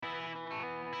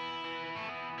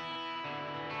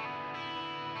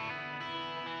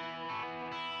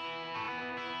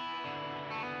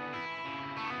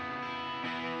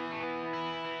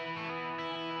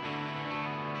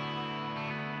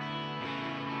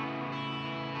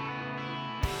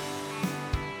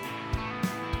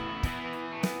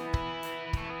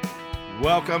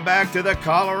Welcome back to the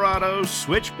Colorado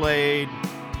Switchblade.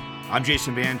 I'm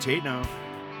Jason Van Tateno,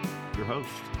 your host.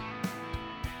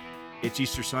 It's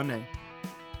Easter Sunday.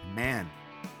 Man,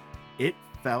 it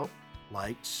felt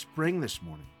like spring this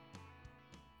morning.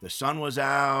 The sun was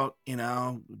out,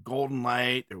 golden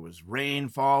light. There was rain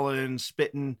falling,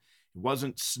 spitting. It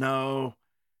wasn't snow,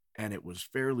 and it was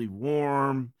fairly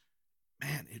warm.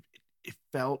 Man, it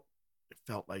felt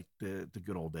like the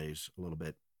good old days a little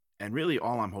bit. And really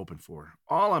all I'm hoping for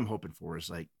is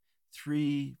like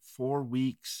 3-4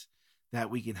 weeks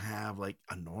that we can have like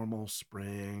a normal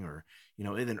spring or,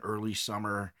 even early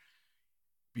summer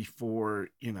before,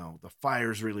 the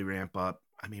fires really ramp up.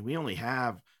 I mean, we only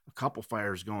have a couple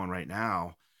fires going right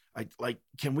now.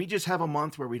 Can we just have a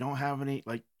month where we don't have any,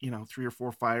 3 or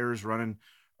 4 fires running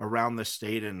around the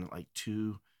state and like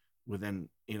 2 within,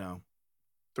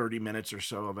 30 minutes or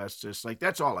so of Estes? Like,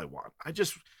 that's all I want. I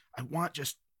want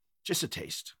just a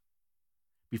taste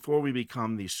before we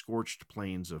become the scorched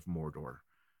plains of Mordor.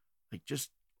 Like,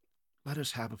 just let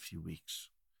us have a few weeks.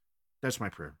 That's my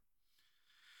prayer.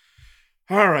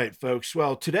 All right, folks.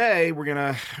 Well, today we're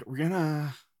gonna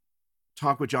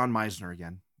talk with John Meissner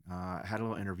again. I had a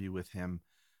little interview with him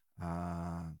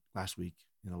last week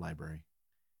in the library.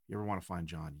 You ever want to find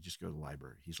John, you just go to the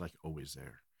library. He's like always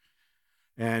there.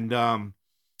 And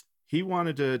he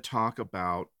wanted to talk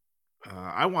about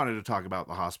I wanted to talk about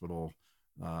the hospital,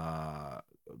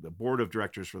 the board of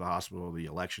directors for the hospital, the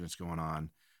election that's going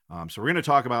on. So we're going to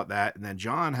talk about that. And then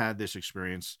John had this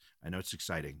experience. I know it's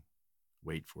exciting.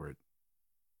 Wait for it.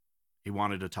 He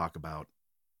wanted to talk about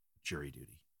jury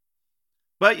duty.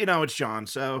 But, it's John,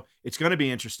 so it's going to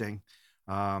be interesting.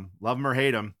 Love him or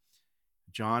hate him.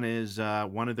 John is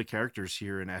one of the characters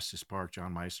here in Estes Park,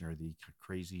 John Meissner, the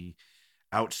crazy,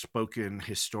 outspoken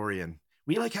historian.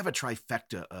 We have a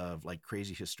trifecta of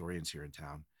crazy historians here in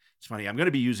town. It's funny. I'm going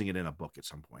to be using it in a book at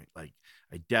some point. I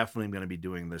definitely am going to be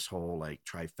doing this whole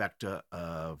trifecta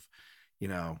of,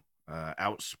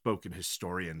 outspoken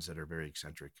historians that are very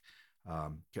eccentric.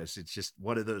 Because it's just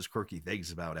one of those quirky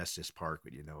things about Estes Park.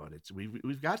 But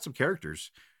we've got some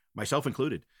characters, myself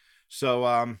included. So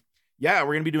yeah,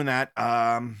 we're going to be doing that.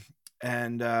 But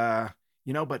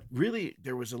really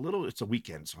it's a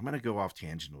weekend, so I'm going to go off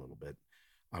tangent a little bit.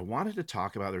 I wanted to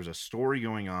talk about, there's a story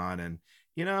going on, and,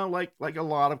 like a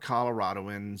lot of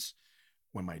Coloradoans,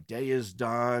 when my day is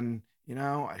done,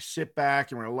 I sit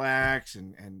back and relax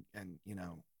and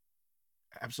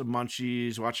have some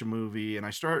munchies, watch a movie, and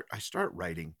I start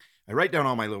writing. I write down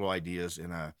all my little ideas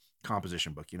in a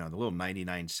composition book, the little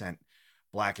 99-cent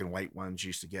black and white ones you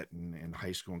used to get in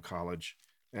high school and college.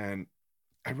 And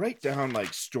I write down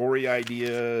story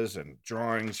ideas and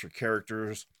drawings for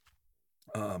characters,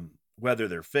 whether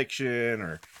they're fiction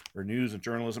or news and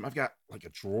journalism. I've got a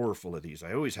drawer full of these.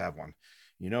 I always have one.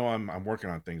 I'm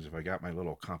working on things if I got my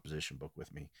little composition book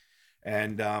with me.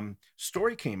 And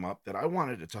story came up that I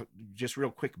wanted to talk, just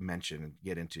real quick mention and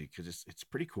get into, because it's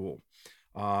pretty cool.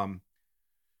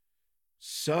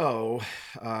 So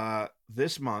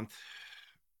this month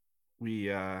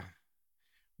we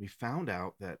found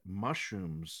out that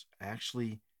mushrooms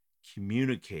actually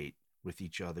communicate with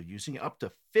each other using up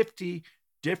to 50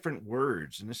 different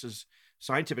words. And this is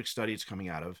scientific study it's coming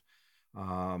out of.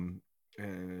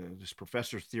 This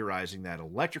professor theorizing that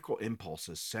electrical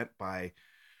impulses sent by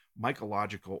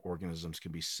mycological organisms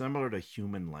can be similar to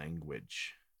human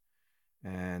language.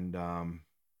 And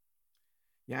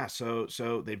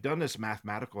so they've done this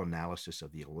mathematical analysis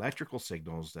of the electrical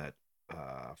signals that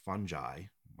fungi,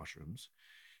 mushrooms,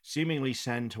 seemingly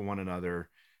send to one another.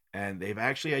 And they've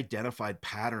actually identified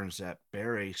patterns that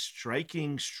bear a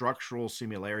striking structural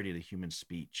similarity to human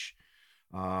speech.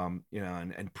 And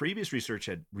previous research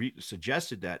had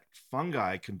suggested that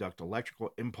fungi conduct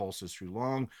electrical impulses through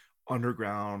long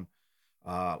underground,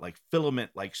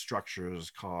 filament-like structures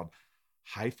called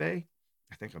hyphae.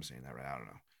 I think I'm saying that right. I don't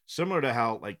know. Similar to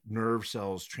how nerve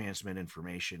cells transmit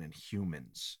information in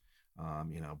humans,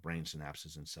 brain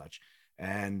synapses and such.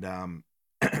 And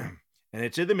and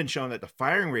it's even been shown that the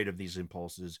firing rate of these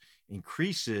impulses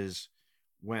increases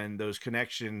when those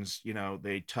connections,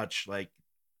 they touch they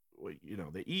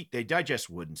digest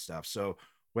wood and stuff. So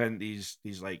when these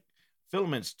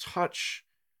filaments touch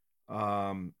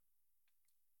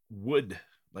wood,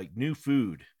 new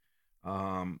food,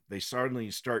 they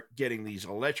suddenly start getting these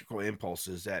electrical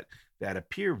impulses that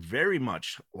appear very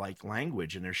much like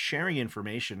language, and they're sharing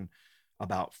information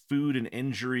about food and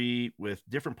injury with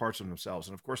different parts of themselves.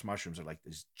 And of course, mushrooms are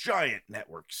these giant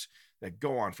networks that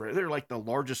go on for, they're the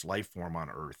largest life form on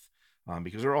Earth,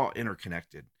 because they're all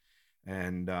interconnected.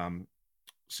 And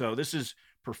so this is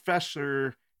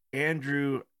Professor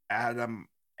Andrew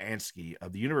Ansky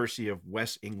of the University of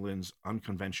West England's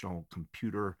Unconventional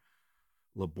Computer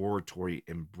Laboratory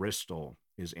in Bristol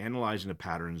is analyzing the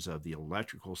patterns of the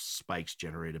electrical spikes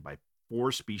generated by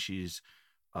 4 species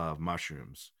of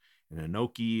mushrooms: an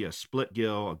enoki, a split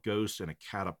gill, a ghost, and a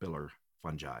caterpillar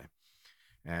fungi.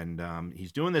 And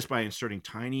he's doing this by inserting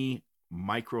tiny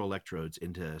microelectrodes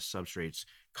into substrates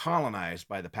colonized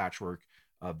by the patchwork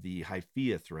of the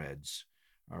hyphea threads,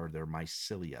 or their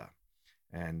mycelia.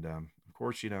 And of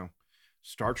course,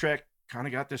 Star Trek kind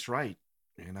of got this right.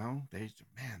 They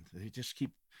just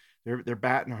keep they're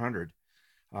batting 100.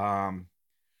 And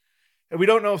we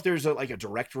don't know if there's a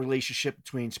direct relationship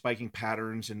between spiking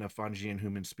patterns in the fungi and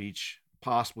human speech.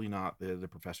 Possibly not, the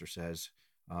professor says.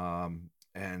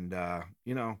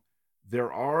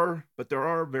 There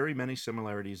are very many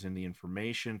similarities in the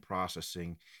information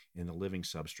processing in the living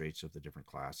substrates of the different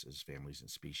classes, families, and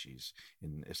species.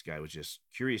 And this guy was just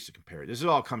curious to compare. This is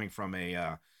all coming from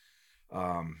the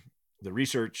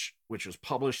research, which was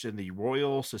published in the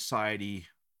Royal Society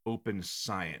Open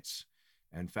Science,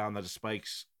 and found that the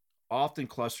spikes often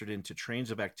clustered into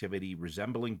trains of activity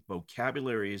resembling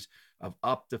vocabularies of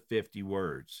up to 50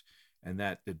 words, and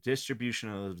that the distribution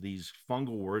of these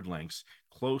fungal word lengths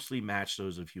closely match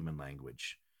those of human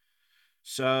language.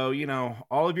 So,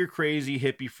 all of your crazy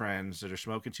hippie friends that are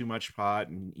smoking too much pot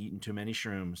and eating too many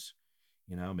shrooms,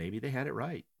 maybe they had it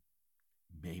right.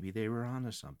 Maybe they were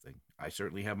onto something. I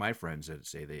certainly have my friends that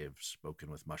say they have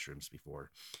spoken with mushrooms before.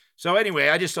 So anyway,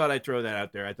 I just thought I'd throw that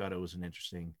out there. I thought it was an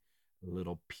interesting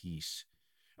little piece.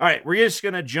 All right, we're just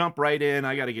going to jump right in.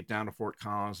 I got to get down to Fort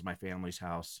Collins, my family's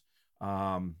house.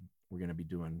 We're going to be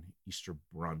doing Easter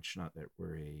brunch. Not that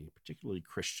we're a particularly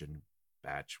Christian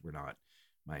batch. We're not.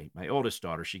 My oldest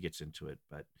daughter, she gets into it.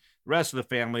 But the rest of the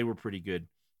family, we're pretty good,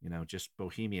 just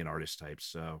bohemian artist types.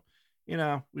 So, we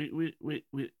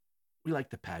like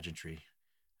the pageantry.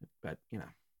 But,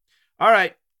 All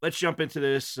right, let's jump into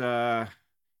this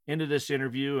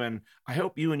interview. And I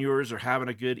hope you and yours are having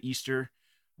a good Easter.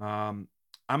 I'm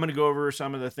going to go over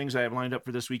some of the things I have lined up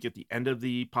for this week at the end of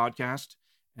the podcast.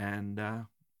 And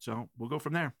so we'll go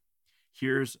from there.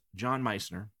 Here's John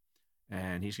Meissner,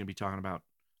 and he's going to be talking about,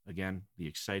 again, the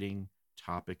exciting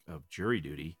topic of jury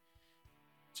duty.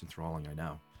 It's enthralling, I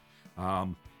know.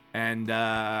 And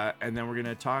then we're going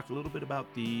to talk a little bit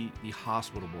about the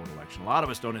hospital board election. A lot of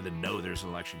us don't even know there's an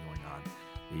election going on.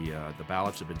 The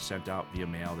ballots have been sent out via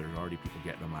mail. There are already people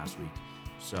getting them last week.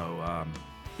 So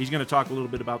he's going to talk a little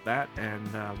bit about that, and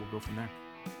we'll go from there.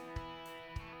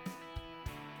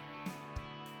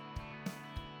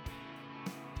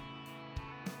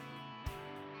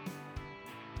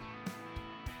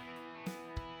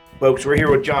 Folks, we're here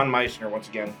with John Meissner once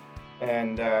again,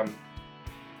 and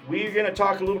we're going to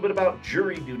talk a little bit about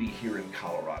jury duty here in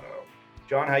Colorado.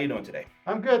 John, how you doing today?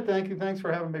 I'm good, thank you. Thanks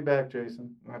for having me back,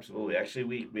 Jason. Absolutely.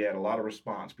 Actually, we had a lot of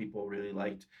response. People really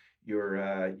liked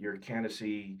your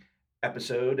candidacy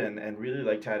episode and really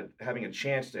liked having a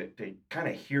chance to kind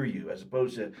of hear you as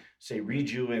opposed to, say, read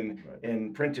you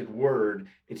in printed word.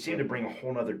 It seemed to bring a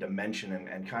whole other dimension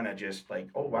and kind of just like,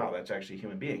 oh, wow, that's actually a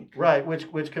human being. Right,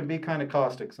 which can be kind of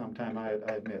caustic sometimes, I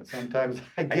admit. Sometimes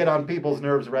I get on people's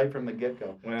nerves right from the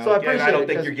get-go. Well, so I don't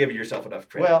think you're giving yourself enough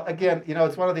credit. Well, again,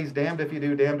 it's one of these damned if you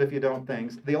do, damned if you don't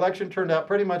things. The election turned out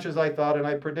pretty much as I thought, and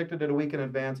I predicted it a week in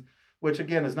advance, which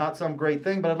again is not some great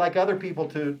thing, but I'd like other people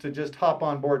to just hop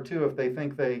on board too if they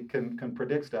think they can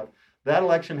predict stuff. That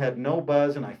election had no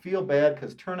buzz, and I feel bad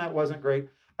because turnout wasn't great.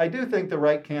 I do think the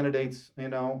right candidates,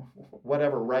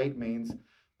 whatever right means,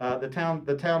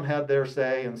 the town had their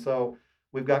say, and so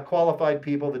we've got qualified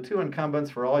people. The 2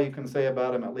 incumbents, for all you can say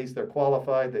about them, at least they're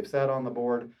qualified. They've sat on the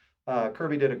board.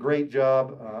 Kirby did a great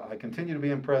job. I continue to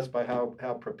be impressed by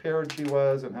how prepared she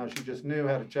was and how she just knew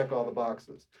how to check all the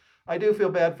boxes. I do feel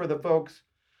bad for the folks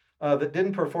that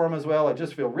didn't perform as well. I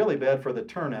just feel really bad for the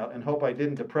turnout and hope I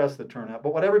didn't depress the turnout.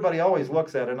 But what everybody always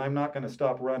looks at, and I'm not going to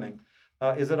stop running,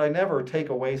 is that I never take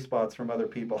away spots from other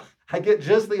people. I get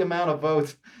just the amount of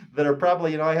votes that are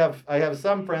probably, I have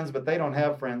some friends, but they don't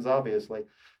have friends, obviously.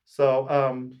 So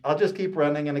I'll just keep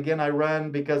running. And again, I run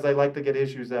because I like to get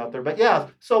issues out there. But yeah,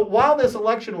 so while this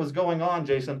election was going on,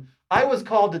 Jason, I was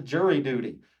called to jury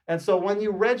duty. And so when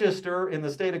you register in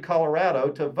the state of Colorado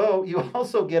to vote, you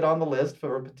also get on the list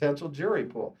for a potential jury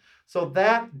pool. So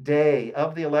that day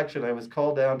of the election, I was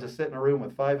called down to sit in a room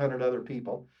with 500 other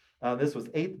people. This was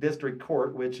 8th District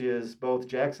Court, which is both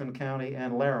Jackson County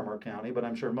and Larimer County, but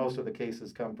I'm sure most of the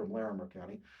cases come from Larimer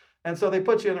County. And so they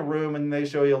put you in a room and they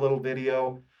show you a little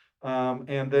video.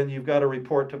 And then you've got to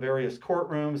report to various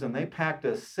courtrooms, and they packed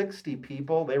us 60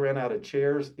 people. They ran out of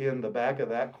chairs in the back of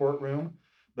that courtroom.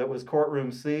 That was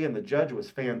courtroom C, and the judge was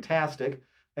fantastic.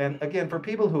 And again, for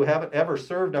people who haven't ever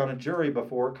served on a jury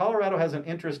before, Colorado has an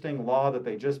interesting law that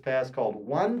they just passed called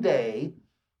one day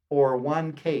or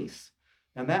one case.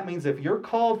 And that means if you're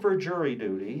called for jury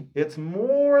duty, it's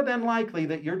more than likely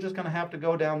that you're just going to have to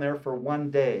go down there for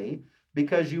one day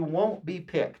because you won't be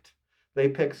picked. They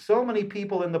pick so many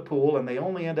people in the pool and they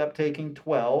only end up taking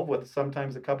 12 with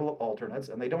sometimes a couple of alternates,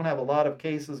 and they don't have a lot of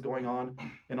cases going on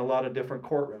in a lot of different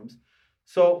courtrooms.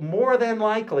 So more than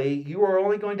likely, you are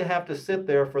only going to have to sit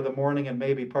there for the morning and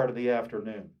maybe part of the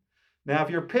afternoon. Now, if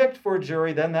you're picked for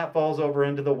jury, then that falls over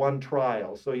into the one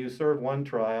trial. So you serve one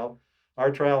trial.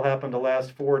 Our trial happened to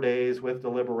last 4 days with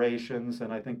deliberations,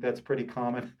 and I think that's pretty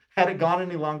common. Had it gone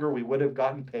any longer, we would have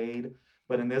gotten paid,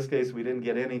 but in this case, we didn't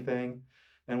get anything.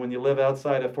 And when you live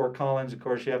outside of Fort Collins, of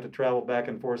course, you have to travel back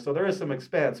and forth. So there is some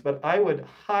expense, but I would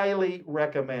highly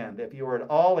recommend, if you are at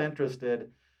all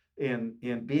interested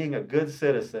in being a good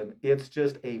citizen, it's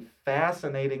just a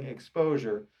fascinating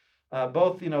exposure,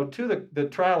 both, to the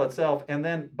trial itself and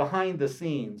then behind the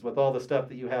scenes with all the stuff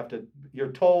that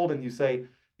you're told, and you say,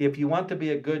 if you want to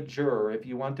be a good juror, if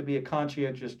you want to be a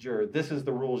conscientious juror, this is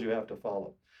the rules you have to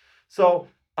follow. So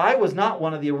I was not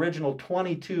one of the original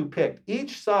 22 picked.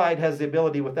 Each side has the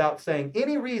ability, without saying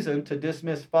any reason, to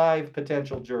dismiss 5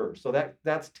 potential jurors. So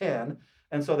that's 10.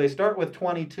 And so they start with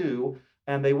 22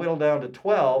 and they whittle down to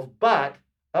 12. But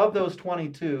of those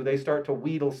 22, they start to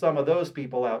wheedle some of those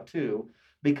people out too,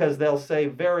 because they'll say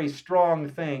very strong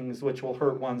things which will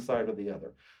hurt one side or the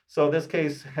other. So this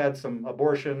case had some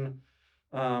abortion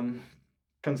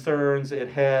concerns. It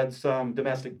had some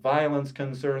domestic violence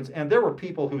concerns. And there were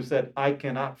people who said, I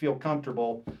cannot feel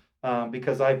comfortable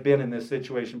because I've been in this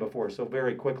situation before. So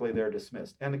very quickly they're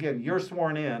dismissed. And again, you're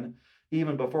sworn in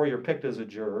even before you're picked as a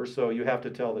juror, so you have to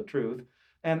tell the truth.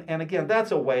 And again,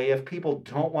 that's a way, if people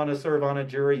don't want to serve on a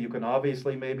jury, you can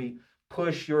obviously maybe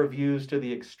push your views to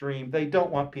the extreme. They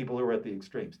don't want people who are at the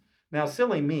extremes. Now,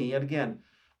 silly me, and again,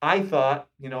 I thought,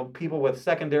 people with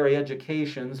secondary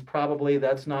educations, probably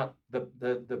that's not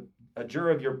a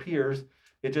juror of your peers.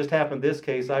 It just happened this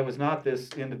case, I was not this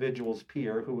individual's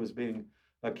peer who was being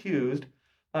accused.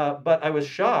 But I was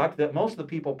shocked that most of the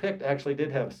people picked actually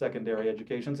did have secondary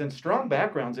educations and strong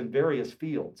backgrounds in various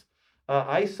fields.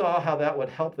 I saw how that would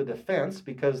help the defense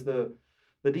because the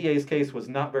DA's case was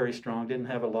not very strong, didn't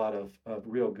have a lot of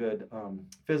real good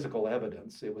physical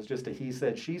evidence. It was just a he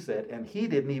said, she said, and he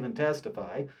didn't even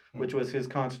testify, which was his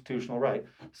constitutional right.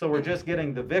 So we're just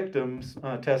getting the victim's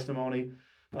testimony,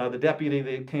 the deputy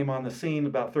that came on the scene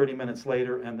about 30 minutes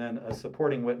later, and then a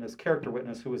supporting witness, character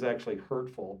witness, who was actually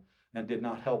hurtful and did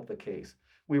not help the case.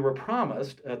 We were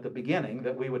promised at the beginning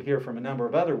that we would hear from a number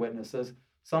of other witnesses.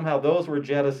 Somehow those were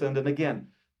jettisoned, and again,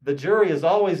 the jury is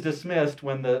always dismissed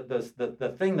when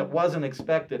the thing that wasn't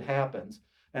expected happens.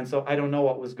 And so I don't know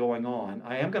what was going on.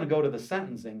 I am going to go to the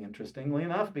sentencing, interestingly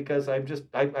enough, because I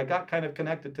got kind of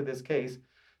connected to this case,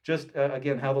 just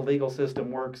again, how the legal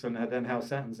system works and then how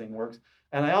sentencing works.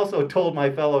 And I also told my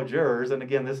fellow jurors, and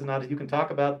again, this is not, you can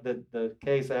talk about the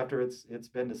case after it's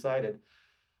been decided.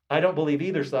 I don't believe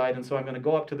either side, and so I'm going to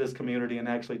go up to this community and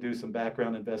actually do some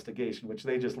background investigation, which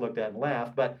they just looked at and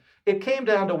laughed. But it came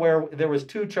down to where there was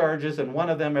 2 charges, and one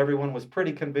of them everyone was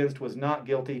pretty convinced was not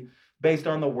guilty based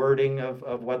on the wording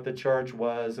of what the charge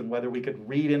was and whether we could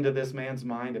read into this man's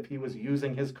mind if he was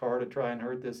using his car to try and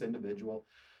hurt this individual.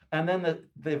 And then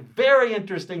the very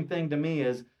interesting thing to me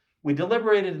is we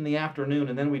deliberated in the afternoon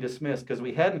and then we dismissed because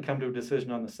we hadn't come to a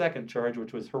decision on the second charge,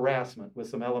 which was harassment, with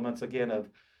some elements, again, of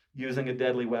using a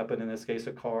deadly weapon, in this case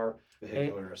a car.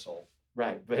 Vehicular assault.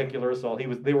 Right, vehicular assault.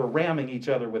 They were ramming each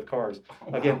other with cars.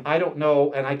 Again, I don't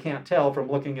know, and I can't tell from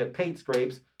looking at paint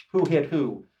scrapes who hit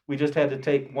who. We just had to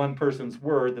take one person's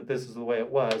word that this is the way it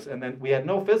was, and then we had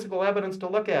no physical evidence to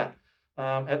look at.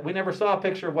 We never saw a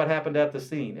picture of what happened at the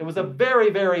scene. It was a very,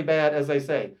 very bad, as I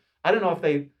say. I don't know if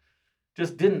they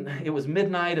just didn't, it was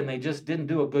midnight and they just didn't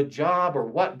do a good job or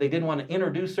what. They didn't want to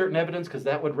introduce certain evidence because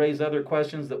that would raise other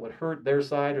questions that would hurt their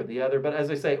side or the other. But as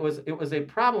I say, it was a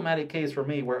problematic case for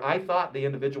me where I thought the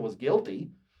individual was guilty,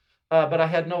 but I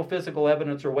had no physical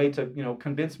evidence or way to,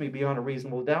 convince me beyond a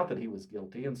reasonable doubt that he was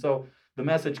guilty. And so the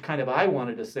message kind of I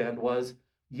wanted to send was,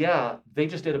 yeah, they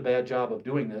just did a bad job of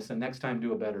doing this, and next time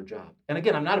do a better job. And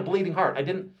again, I'm not a bleeding heart.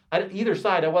 Either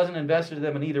side, I wasn't invested in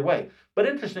them in either way. But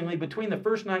interestingly, between the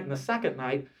first night and the second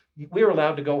night, we were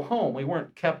allowed to go home. We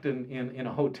weren't kept in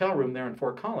a hotel room there in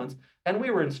Fort Collins, and we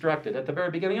were instructed at the very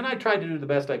beginning, and I tried to do the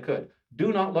best I could.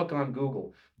 Do not look on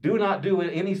Google. Do not do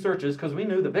any searches, because we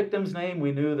knew the victim's name,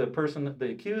 we knew the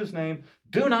accused name.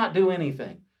 Do not do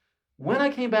anything. When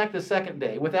I came back the second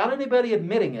day, without anybody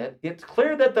admitting it, it's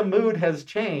clear that the mood has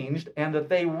changed and that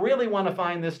they really want to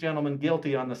find this gentleman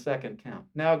guilty on the second count.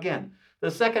 Now, again, the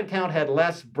second count had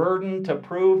less burden to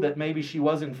prove that maybe she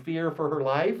was in fear for her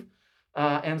life.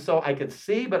 And so I could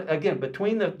see, but again,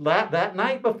 between that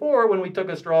night before when we took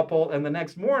a straw poll and the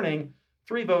next morning,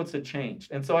 3 votes had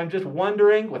changed. And so I'm just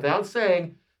wondering, without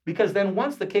saying, because then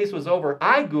once the case was over,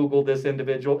 I Googled this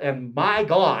individual, and my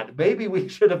God, maybe we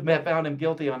should have found him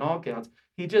guilty on all counts.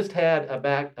 He just had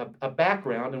a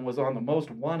background and was on the most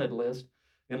wanted list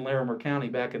in Larimer County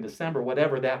back in December,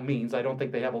 whatever that means. I don't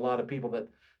think they have a lot of people that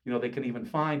they can even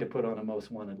find to put on a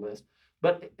most wanted list.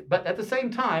 But at the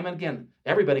same time, and again,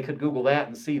 everybody could Google that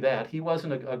and see that. He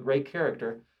wasn't a great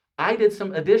character. I did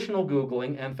some additional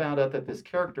Googling and found out that this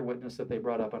character witness that they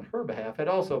brought up on her behalf had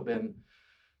also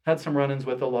had some run-ins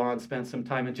with the law and spent some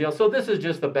time in jail. So this is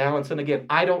just the balance. And again,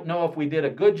 I don't know if we did a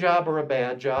good job or a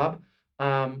bad job.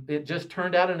 It just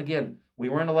turned out, and again, we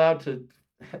weren't allowed to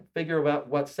figure out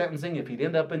what sentencing, if he'd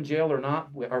end up in jail or not.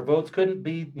 Our votes couldn't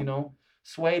be,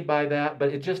 swayed by that, but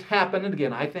it just happened. And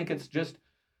again, I think it's just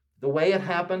the way it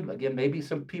happened. Again, maybe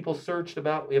some people searched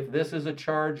about if this is a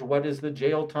charge, what is the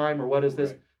jail time or what is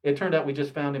this? Right. It turned out we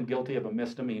just found him guilty of a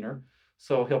misdemeanor.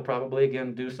 So he'll probably,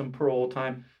 again, do some parole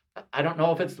time. I don't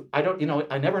know if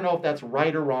I never know if that's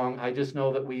right or wrong. I just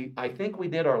know that I think we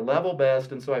did our level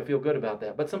best, and so I feel good about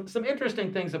that. But some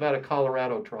interesting things about a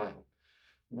Colorado trial.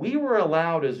 We were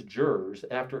allowed as jurors,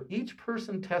 after each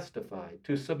person testified,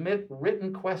 to submit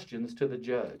written questions to the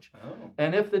judge. Oh.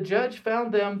 And if the judge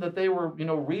found them that they were,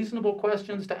 reasonable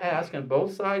questions to ask, and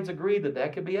both sides agreed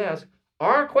that could be asked,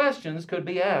 our questions could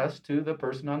be asked to the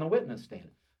person on the witness stand.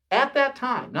 At that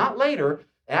time, not later,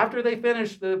 after they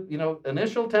finished the,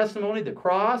 initial testimony, the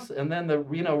cross, and then the,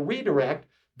 redirect,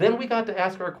 then we got to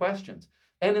ask our questions.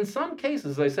 And in some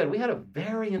cases, as I said, we had a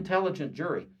very intelligent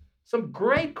jury. Some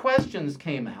great questions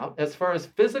came out as far as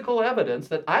physical evidence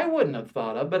that I wouldn't have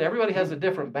thought of, but everybody has a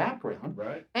different background.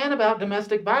 Right. And about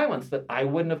domestic violence that I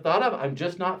wouldn't have thought of. I'm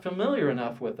just not familiar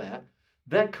enough with that.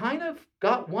 That kind of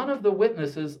got one of the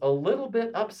witnesses a little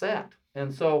bit upset.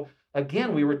 And so,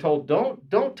 again, we were told,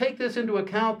 don't take this into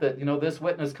account that, this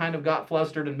witness kind of got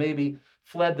flustered and maybe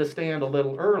fled the stand a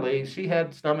little early. She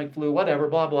had stomach flu, whatever,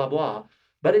 blah, blah, blah.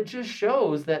 But it just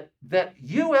shows that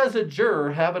you as a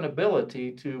juror have an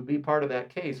ability to be part of that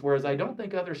case, whereas I don't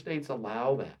think other states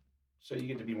allow that. So you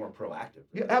get to be more proactive.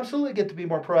 You absolutely get to be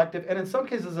more proactive. And in some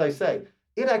cases, as I say,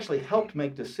 it actually helped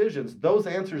make decisions, those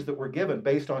answers that were given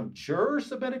based on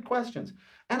juror-submitted questions.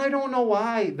 And I don't know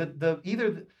why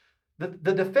the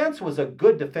defense was a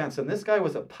good defense, and this guy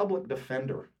was a public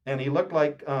defender, and he looked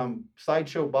like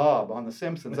Sideshow Bob on The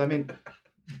Simpsons. I mean,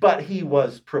 but he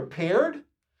was prepared.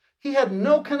 He had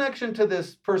no connection to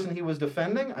this person he was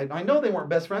defending. I know they weren't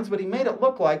best friends, but he made it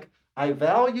look like, I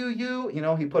value you.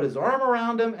 He put his arm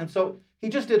around him. And so he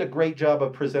just did a great job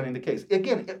of presenting the case.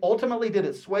 Again, ultimately, did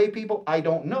it sway people? I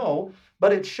don't know.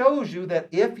 But it shows you that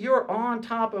if you're on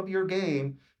top of your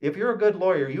game, if you're a good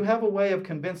lawyer, you have a way of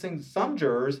convincing some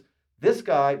jurors, this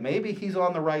guy, maybe he's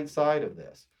on the right side of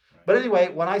this. Right. But anyway,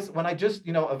 when I just,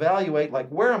 evaluate, like,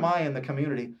 where am I in the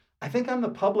community? I think I'm the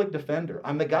public defender.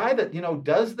 I'm the guy that,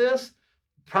 does this,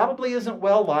 probably isn't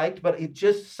well liked, but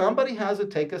somebody has to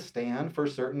take a stand for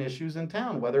certain issues in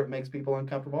town, whether it makes people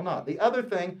uncomfortable or not. The other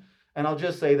thing, and I'll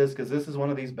just say this because this is one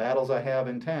of these battles I have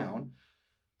in town,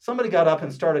 somebody got up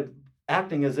and started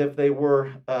acting as if they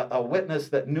were a witness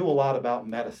that knew a lot about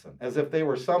medicine, as if they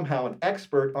were somehow an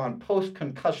expert on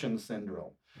post-concussion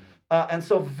syndrome. And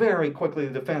so very quickly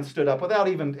the defense stood up without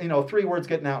even, 3 words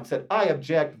getting out and said, I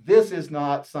object. This is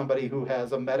not somebody who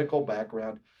has a medical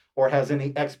background or has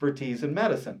any expertise in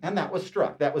medicine. And that was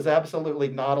struck. That was absolutely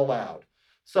not allowed.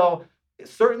 So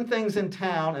certain things in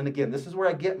town, and again, this is where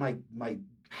I get my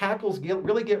hackles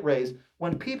really get raised,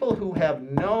 when people who have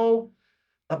no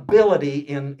ability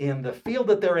in the field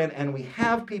that they're in, and we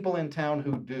have people in town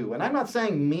who do. And I'm not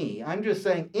saying me. I'm just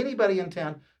saying anybody in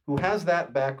town who has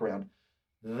that background,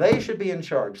 they should be in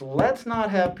charge. Let's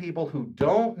not have people who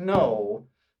don't know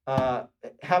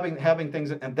having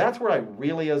things. And that's where I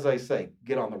really, as I say,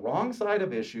 get on the wrong side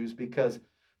of issues, because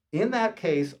in that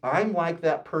case, I'm like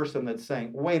that person that's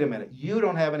saying, wait a minute, you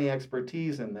don't have any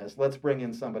expertise in this. Let's bring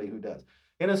in somebody who does.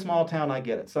 In a small town, I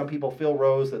get it. Some people fill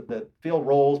roles that fill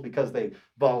roles because they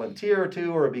volunteer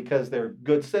to or because they're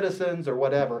good citizens or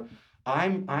whatever.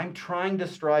 I'm trying to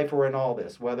strive for in all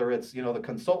this, whether it's, the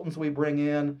consultants we bring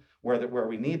in, where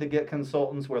we need to get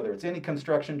consultants, whether it's any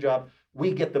construction job,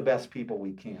 we get the best people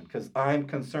we can, because I'm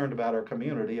concerned about our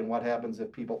community and what happens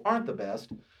if people aren't the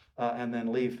best and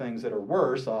then leave things that are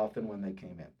worse off than when they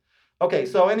came in. Okay,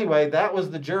 so anyway, that was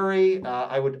the jury.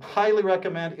 I would highly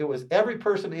recommend. It was every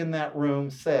person in that room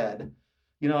said,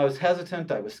 I was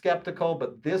hesitant, I was skeptical,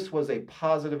 but this was a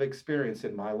positive experience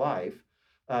in my life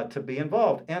to be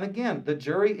involved. And again, the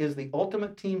jury is the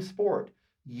ultimate team sport.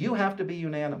 You have to be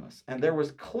unanimous. And there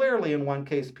was clearly in one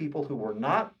case people who were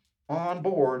not on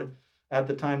board at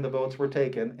the time the votes were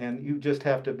taken. And you just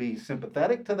have to be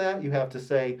sympathetic to that. You have to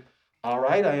say, all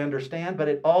right, I understand, but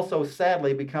it also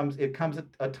sadly becomes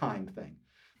a time thing.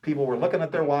 People were looking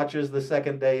at their watches the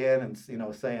second day in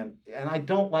and saying, and I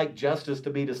don't like justice to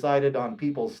be decided on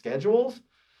people's schedules,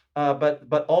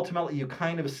 but ultimately you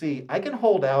kind of see, I can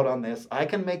hold out on this, I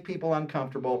can make people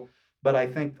uncomfortable, but I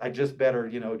think I just better,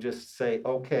 just say,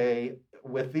 okay,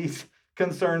 with these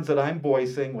concerns that I'm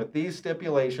voicing, with these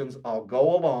stipulations, I'll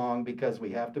go along because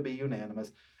we have to be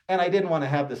unanimous. And I didn't want to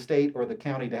have the state or the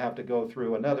county to have to go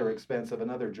through another expense of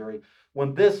another jury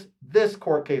when this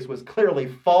court case was clearly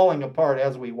falling apart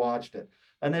as we watched it.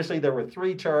 Initially, there were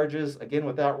 3 charges, again,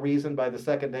 without reason. By the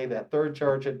second day, that 3rd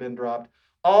charge had been dropped.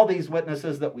 All these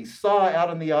witnesses that we saw out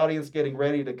in the audience getting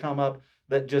ready to come up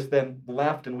that just then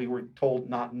left, and we were told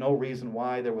no reason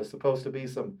why. There was supposed to be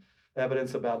some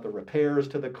evidence about the repairs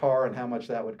to the car and how much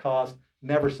that would cost.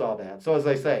 Never saw that. So as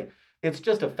I say, it's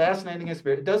just a fascinating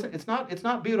experience. It's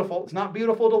not beautiful. It's not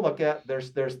beautiful to look at.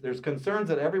 There's concerns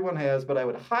that everyone has, but I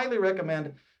would highly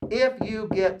recommend if you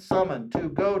get summoned to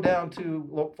go down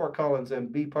to Fort Collins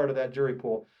and be part of that jury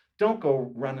pool, don't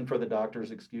go running for the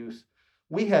doctor's excuse.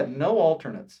 We had no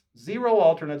alternates, 0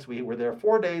 alternates. We were there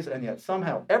 4 days, and yet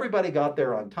somehow everybody got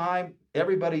there on time.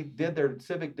 Everybody did their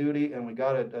civic duty, and we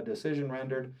got a decision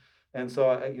rendered. And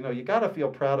so, you got to feel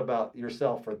proud about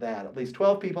yourself for that. At least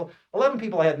 12 people, 11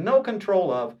 people I had no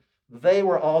control of, they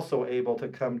were also able to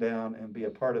come down and be a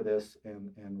part of this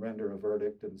and render a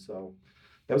verdict. And so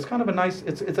it was kind of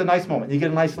it's a nice moment. You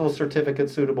get a nice little certificate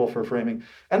suitable for framing.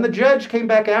 And the judge came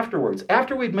back afterwards.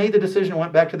 After we'd made the decision and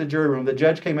went back to the jury room, the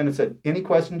judge came in and said, any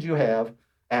questions you have,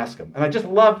 ask them. And I just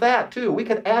love that too. We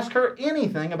could ask her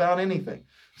anything about anything.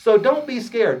 So don't be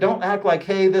scared. Don't act like,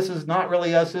 hey, this is not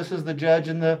really us. This is the judge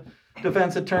and the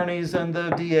defense attorneys and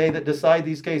the DA that decide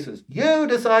these cases. You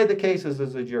decide the cases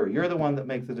as a jury. You're the one that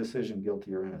makes the decision,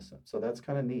 guilty or innocent. So that's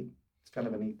kind of neat. It's kind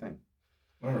of a neat thing.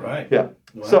 All right. Yeah.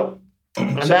 Wow. So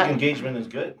that engagement is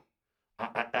good.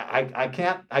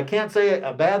 I can't say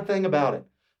a bad thing about it.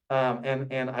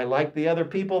 And I like the other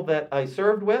people that I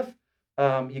served with.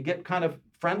 You get kind of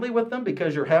friendly with them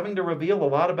because you're having to reveal a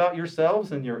lot about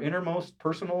yourselves and your innermost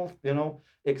personal,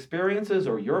 experiences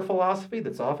or your philosophy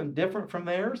that's often different from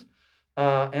theirs.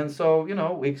 And so,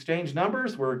 we exchange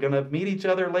numbers. We're going to meet each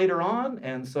other later on.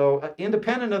 And so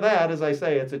independent of that, as I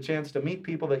say, it's a chance to meet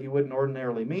people that you wouldn't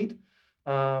ordinarily meet.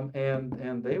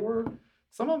 And they were,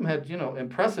 some of them had,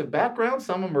 impressive backgrounds.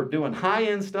 Some of them were doing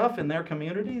high-end stuff in their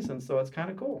communities. And so it's kind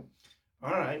of cool.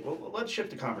 All right. Well, let's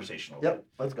shift the conversation a little bit.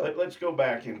 Let's go. Let's go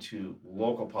back into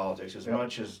local politics as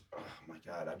much as, oh my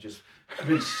God, I've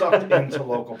been sucked into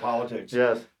local politics.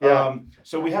 Yes. Yeah.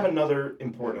 So we have another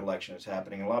important election that's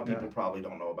happening. A lot of people probably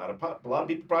don't know about it. A lot of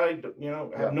people probably,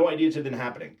 have no idea it's even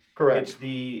happening. Correct. It's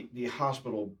the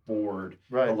hospital board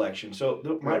Right. election.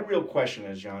 So my real question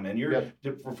is, John, and you're,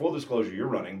 for full disclosure, you're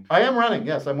running. I am running.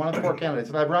 Yes, I'm one of the 4 candidates,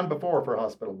 and I've run before for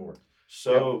hospital board.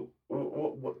 So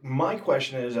my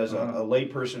question is, as a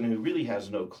layperson who really has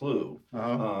no clue,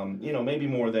 maybe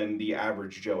more than the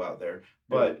average Joe out there,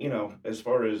 but as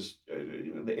far as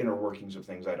the inner workings of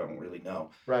things, I don't really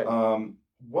know. Right.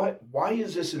 Why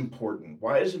is this important?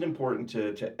 Why is it important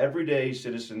to everyday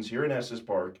citizens here in Estes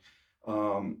Park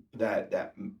that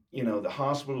the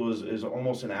hospital is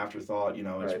almost an afterthought?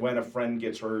 It's when a friend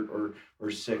gets hurt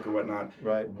or sick or whatnot.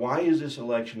 Right. Why is this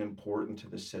election important to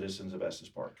the citizens of Estes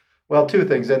Park? Well, 2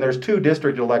 things, and there's 2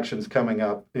 district elections coming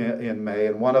up in May,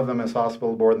 and one of them is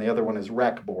hospital board, and the other one is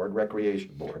rec board,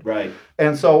 recreation board. Right.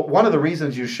 And so one of the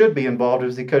reasons you should be involved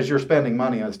is because you're spending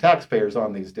money as taxpayers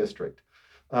on these districts.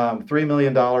 $3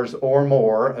 million or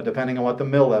more, depending on what the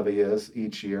mill levy is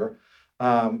each year,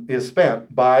 is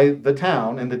spent by the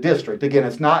town and the district. Again,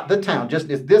 it's not the town.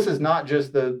 This is not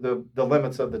just the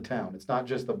limits of the town. It's not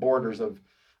just the borders of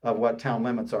what town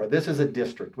limits are. This is a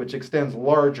district which extends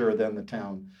larger than the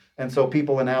town. And so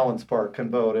people in Allens Park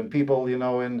can vote, and people,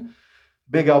 in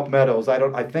Big Elk Meadows,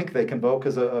 I think they can vote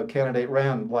because a candidate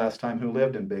ran last time who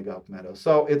lived in Big Elk Meadows.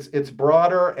 So it's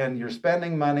broader, and you're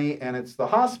spending money, and it's the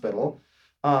hospital.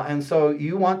 And so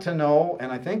you want to know,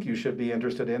 and I think you should be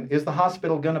interested in, is the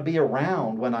hospital going to be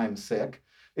around when I'm sick?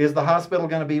 Is the hospital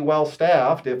going to be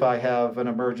well-staffed if I have an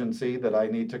emergency that I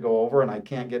need to go over and I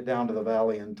can't get down to the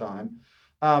valley in time?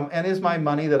 And is my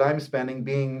money that I'm spending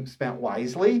being spent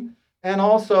wisely? And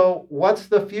also, what's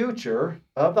the future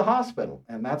of the hospital?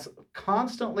 And that's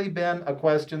constantly been a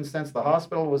question since the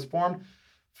hospital was formed.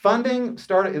 Money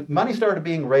started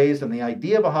being raised, and the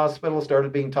idea of a hospital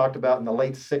started being talked about in the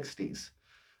late 60s.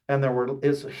 And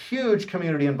is huge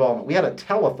community involvement. We had a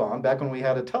telethon back when we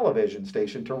had a television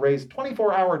station to raise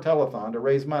 24-hour telethon to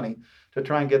raise money to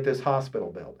try and get this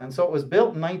hospital built. And so it was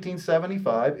built in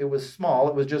 1975. It was small.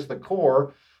 It was just the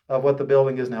core of what the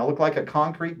building is now. It looked like a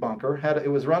concrete bunker.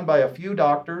 It was run by a few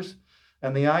doctors,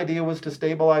 and the idea was to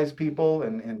stabilize people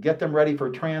and get them ready for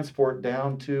transport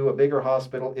down to a bigger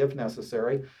hospital if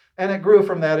necessary. And it grew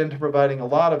from that into providing a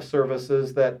lot of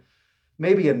services that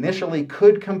maybe initially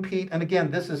could compete. And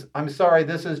again, I'm sorry,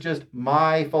 this is just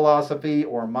my philosophy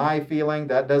or my feeling.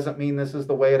 That doesn't mean this is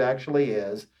the way it actually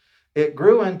is. It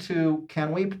grew into,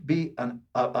 can we be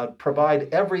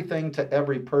provide everything to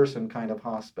every person kind of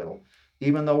hospital,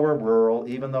 even though we're rural,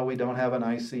 even though we don't have an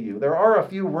ICU. There are a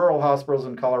few rural hospitals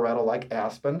in Colorado, like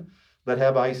Aspen, that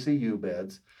have ICU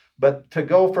beds. But to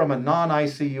go from a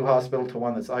non-ICU hospital to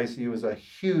one that's ICU is a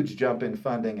huge jump in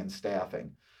funding and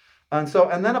staffing. And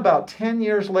then about 10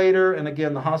 years later, and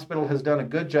again, the hospital has done a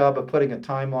good job of putting a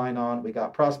timeline on. We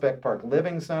got Prospect Park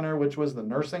Living Center, which was the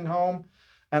nursing home.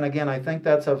 And again, I think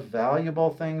that's a valuable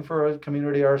thing for a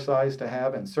community our size to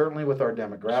have, and certainly with our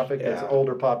demographic, it's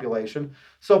older population.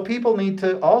 So people need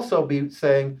to also be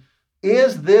saying,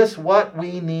 is this what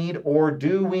we need, or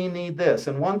do we need this?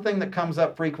 And one thing that comes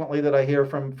up frequently that I hear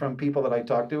from people that I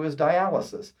talk to is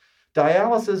dialysis.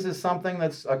 Dialysis is something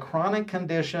that's a chronic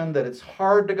condition that it's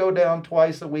hard to go down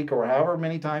twice a week or however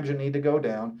many times you need to go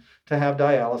down to have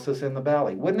dialysis in the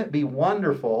valley. Wouldn't it be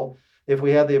wonderful if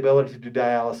we had the ability to do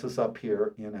dialysis up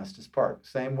here in Estes Park?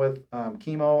 Same with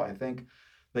chemo. I think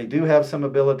they do have some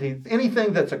ability.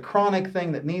 Anything that's a chronic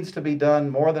thing that needs to be done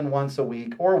more than once a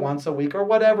week or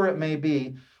whatever it may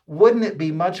be, wouldn't it be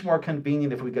much more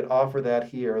convenient if we could offer that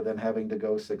here than having to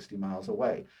go 60 miles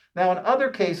away? Now, in other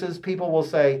cases, people will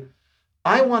say,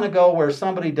 I want to go where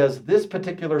somebody does this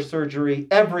particular surgery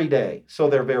every day. So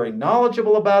they're very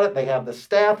knowledgeable about it. They have the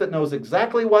staff that knows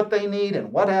exactly what they need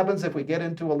and what happens if we get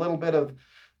into a little bit of,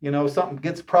 something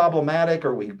gets problematic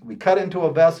or we cut into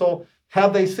a vessel.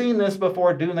 Have they seen this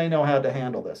before? Do they know how to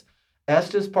handle this?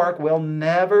 Estes Park will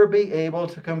never be able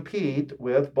to compete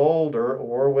with Boulder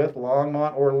or with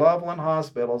Longmont or Loveland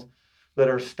hospitals that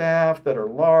are staffed, that are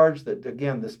large, that,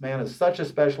 again, this man is such a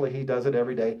specialty, he does it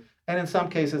every day. And in some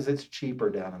cases, it's cheaper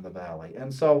down in the valley.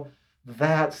 And so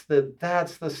that's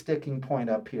the sticking point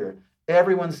up here.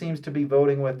 Everyone seems to be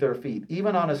voting with their feet.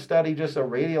 Even on a study, just a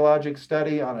radiologic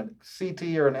study on a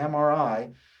CT or an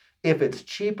MRI, if it's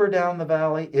cheaper down the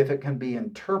valley, if it can be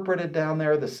interpreted down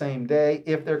there the same day,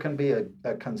 if there can be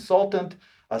a consultant,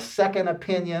 a second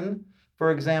opinion,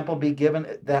 for example, be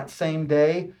given that same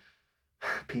day,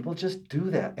 people just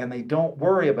do that, and they don't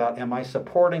worry about, am I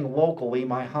supporting locally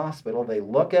my hospital? They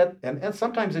look at, and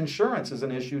sometimes insurance is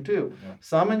an issue too. Yeah.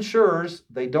 Some insurers,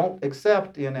 they don't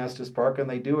accept in Estes Park, and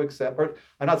they do accept, or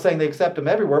I'm not saying they accept them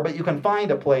everywhere, but you can find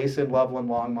a place in Loveland,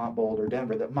 Longmont, Boulder,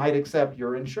 Denver that might accept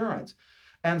your insurance.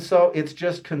 And so it's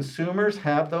just consumers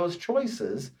have those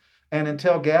choices. And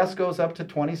until gas goes up to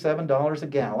 $27 a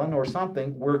gallon or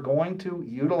something, we're going to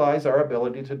utilize our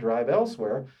ability to drive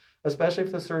elsewhere, especially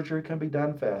if the surgery can be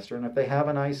done faster. And if they have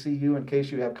an ICU, in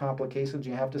case you have complications,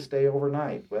 you have to stay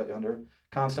overnight under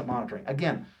constant monitoring.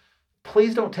 Again,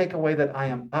 please don't take away that I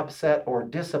am upset or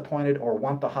disappointed or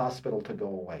want the hospital to go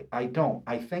away. I don't.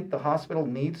 I think the hospital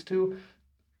needs to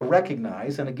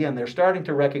recognize, and again, they're starting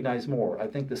to recognize more. I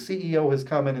think the CEO has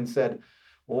come in and said,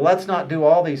 well, let's not do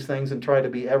all these things and try to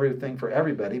be everything for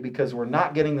everybody, because we're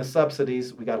not getting the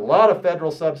subsidies. We got a lot of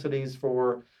federal subsidies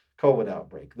for COVID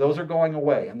outbreak. Those are going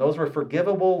away, and those were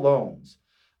forgivable loans.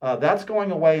 That's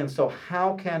going away, and so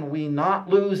how can we not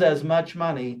lose as much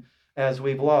money as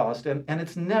we've lost? And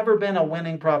it's never been a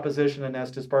winning proposition in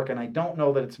Estes Park, and I don't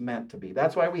know that it's meant to be.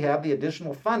 That's why we have the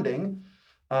additional funding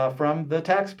from the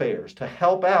taxpayers to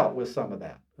help out with some of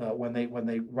that when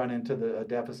they run into the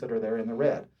deficit or they're in the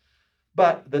red.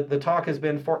 But the talk has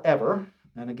been forever,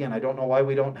 and again, I don't know why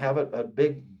we don't have a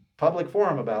big public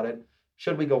forum about it.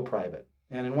 Should we go private?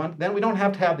 And then we don't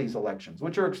have to have these elections,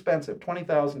 which are expensive,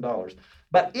 $20,000.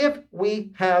 But if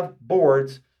we have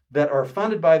boards that are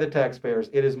funded by the taxpayers,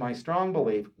 it is my strong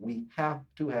belief we have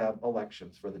to have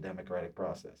elections for the democratic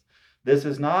process. This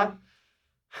is not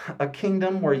a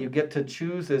kingdom where you get to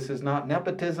choose. This is not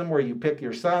nepotism where you pick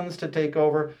your sons to take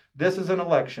over. This is an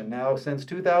election. Now, since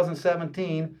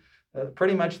 2017,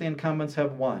 pretty much the incumbents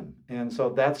have won. And so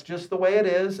that's just the way it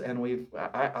is. And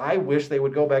I wish they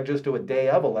would go back just to a day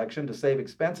of election to save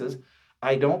expenses.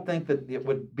 I don't think that it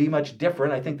would be much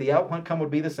different. I think the outcome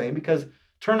would be the same because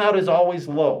turnout is always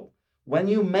low. When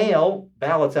you mail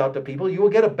ballots out to people, you will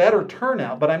get a better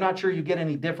turnout, but I'm not sure you get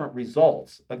any different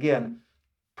results. Again,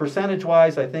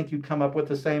 percentage-wise, I think you'd come up with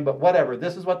the same, but whatever.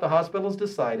 This is what the hospital's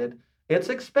decided. It's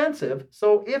expensive.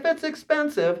 So if it's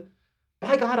expensive,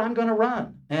 by God, I'm going to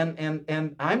run.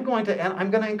 And I'm going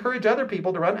to encourage other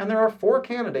people to run. And there are 4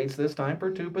 candidates this time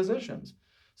for 2 positions.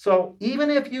 So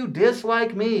even if you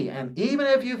dislike me, and even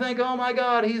if you think, oh my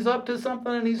God, he's up to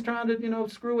something and he's trying to,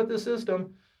 screw with the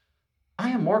system, I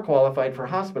am more qualified for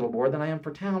hospital board than I am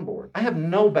for town board. I have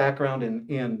no background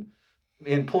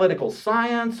in political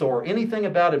science or anything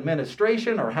about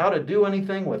administration or how to do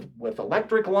anything with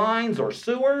electric lines or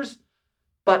sewers,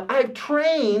 but I've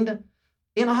trained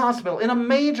in a hospital, in a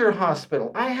major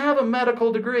hospital. I have a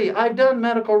medical degree. I've done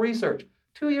medical research.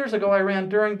 2 years ago, I ran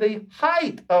during the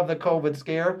height of the COVID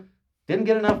scare, didn't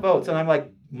get enough votes. And I'm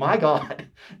like, my God,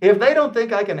 if they don't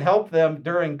think I can help them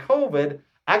during COVID,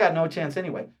 I got no chance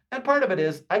anyway. And part of it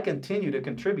is I continue to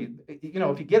contribute. If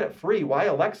you get it free, why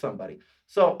elect somebody?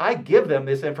 So I give them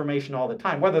this information all the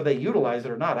time, whether they utilize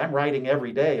it or not. I'm writing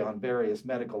every day on various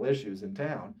medical issues in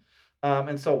town.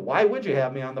 And so why would you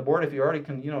have me on the board if you already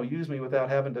can, use me without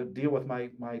having to deal with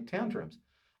my tantrums?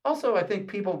 Also, I think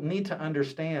people need to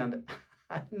understand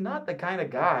I'm not the kind of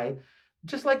guy,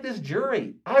 just like this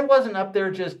jury. I wasn't up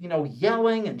there just,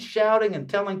 yelling and shouting and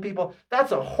telling people,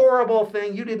 that's a horrible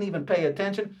thing. You didn't even pay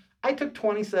attention. I took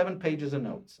 27 pages of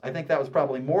notes. I think that was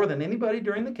probably more than anybody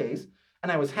during the case.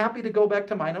 And I was happy to go back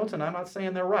to my notes, and I'm not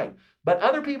saying they're right. But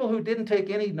other people who didn't take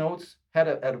any notes had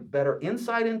a better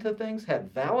insight into things,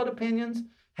 had valid opinions,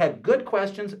 had good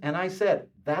questions, and I said,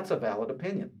 that's a valid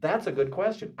opinion. That's a good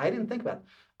question. I didn't think about it.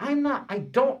 I'm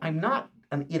not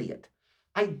an idiot.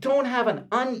 I don't have an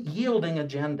unyielding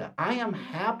agenda. I am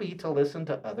happy to listen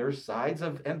to other sides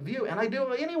and view, and I do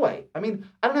anyway. I mean,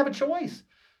 I don't have a choice.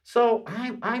 So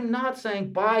I'm not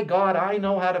saying, by God, I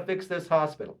know how to fix this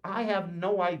hospital. I have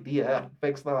no idea how to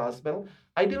fix the hospital.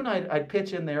 I do not. I'd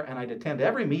pitch in there and I'd attend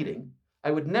every meeting. I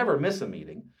would never miss a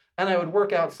meeting. And I would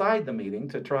work outside the meeting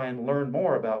to try and learn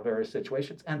more about various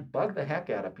situations and bug the heck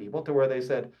out of people to where they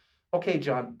said, okay,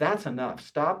 John, that's enough.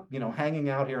 Stop, hanging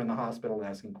out here in the hospital and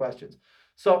asking questions.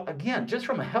 So again, just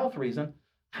from a health reason,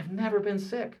 I've never been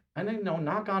sick. I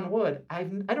knock on wood, I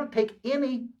don't take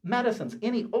any medicines,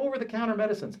 any over-the-counter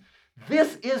medicines.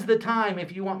 This is the time,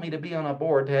 if you want me to be on a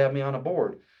board, to have me on a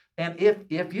board. And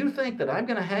if you think that I'm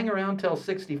going to hang around till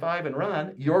 65 and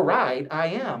run, you're right, I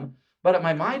am. But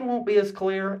my mind won't be as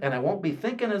clear, and I won't be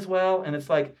thinking as well. And it's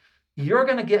like, you're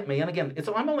going to get me. And again,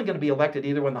 I'm only going to be elected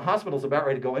either when the hospital's about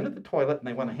ready to go into the toilet and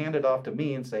they want to hand it off to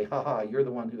me and say, haha, you're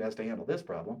the one who has to handle this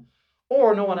problem,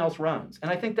 or no one else runs.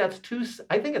 And I think I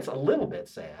think it's a little bit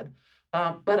sad.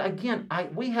 But again,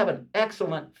 we have an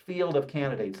excellent field of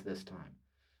candidates this time.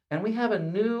 And we have a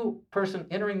new person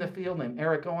entering the field named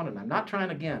Eric Owen. And I'm not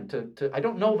trying again I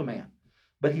don't know the man,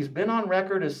 but he's been on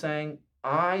record as saying,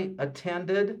 I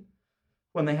attended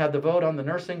when they had the vote on the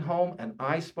nursing home, and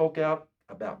I spoke out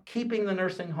about keeping the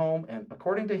nursing home. And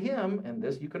according to him, and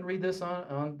this, you can read this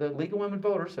on the League of Women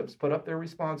Voters have put up their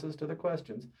responses to the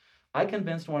questions, I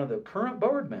convinced one of the current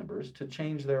board members to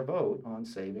change their vote on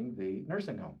saving the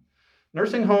nursing home.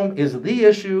 Nursing home is the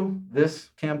issue this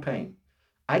campaign.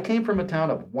 I came from a town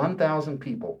of 1,000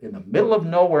 people in the middle of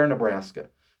nowhere, Nebraska.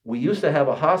 We used to have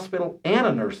a hospital and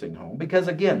a nursing home because,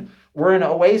 again, we're an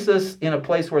oasis in a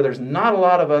place where there's not a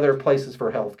lot of other places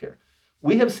for healthcare.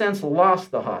 We have since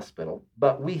lost the hospital,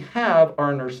 but we have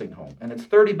our nursing home, and it's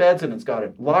 30 beds, and it's got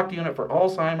a locked unit for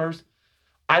Alzheimer's.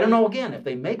 I don't know, again, if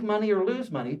they make money or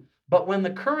lose money, but when the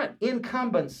current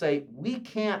incumbents say we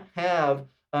can't have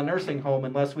a nursing home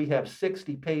unless we have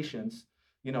 60 patients,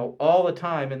 all the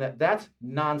time, and that's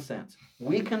nonsense.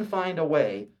 We can find a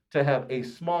way to have a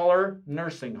smaller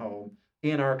nursing home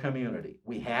in our community.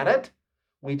 We had it.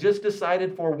 We just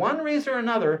decided for one reason or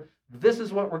another, this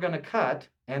is what we're going to cut,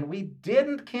 and we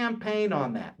didn't campaign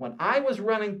on that. When I was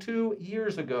running 2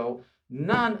 years ago,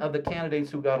 none of the candidates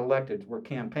who got elected were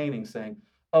campaigning saying,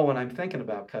 oh, and I'm thinking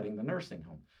about cutting the nursing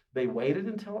home. They waited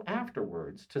until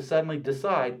afterwards to suddenly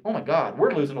decide, oh my God,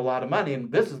 we're losing a lot of money,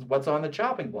 and this is what's on the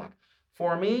chopping block.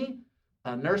 For me,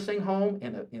 a nursing home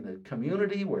in a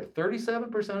community where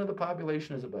 37% of the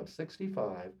population is above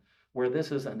 65, where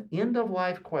this is an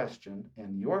end-of-life question,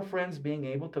 and your friends being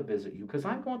able to visit you, because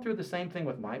I'm going through the same thing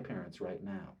with my parents right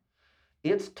now.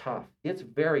 It's tough. It's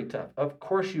very tough. Of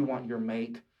course you want your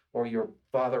mate or your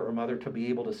father or mother to be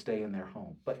able to stay in their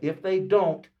home. But if they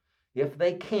don't, if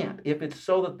they can't, if it's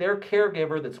so that their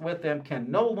caregiver that's with them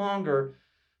can no longer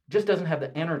just doesn't have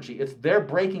the energy. It's they're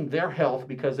breaking their health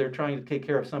because they're trying to take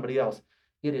care of somebody else.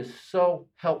 It is so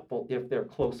helpful if they're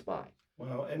close by.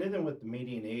 Well, and even with the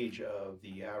median age of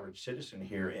the average citizen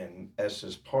here in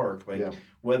Estes Park, like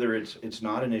whether it's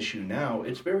not an issue now,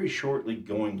 it's very shortly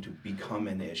going to become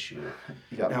an issue.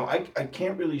 Now, I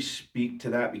can't really speak to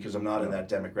that because I'm not in that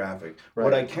demographic. Right.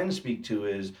 What I can speak to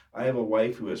is I have a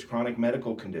wife who has chronic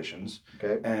medical conditions,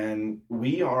 and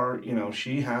we are,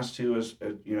 she has to,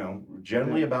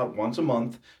 generally about once a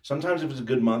month. Sometimes if it's a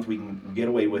good month, we can get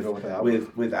away without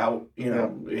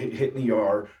hitting the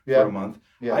ER for a month.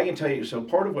 Yeah. I can tell you, so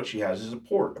part of what she has is a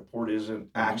port. A port is an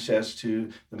access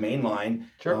to the main line.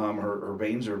 Sure. Her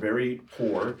veins are very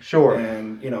poor. Sure.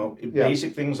 And,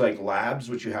 basic things like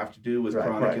labs, which you have to do with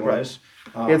chronic illness.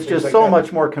 It's just like so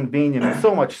much more convenient and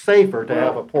so much safer to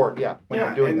have a port, when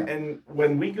you're doing that. And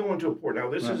when we go into a port, now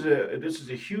this is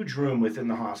a huge room within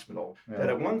the hospital that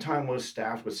at one time was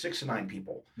staffed with 6 to 9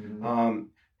 people. Mm-hmm.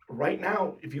 Right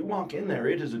now, if you walk in there,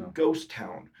 it is a ghost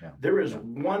town. Yeah. There is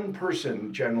one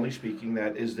person, generally speaking,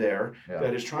 that is there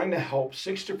that is trying to help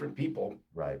 6 different people.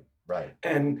 Right.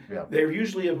 And they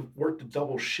usually have worked a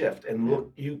double shift, and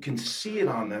look, you can see it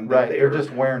on them. Right, they're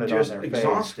just wearing it just on their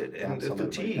exhausted face. And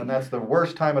fatigued. And that's the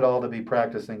worst time at all to be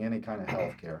practicing any kind of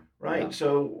health care. Right. Yeah.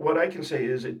 So what I can say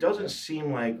is it doesn't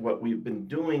seem like what we've been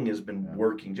doing has been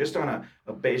working just on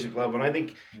a basic level. And I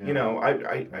think,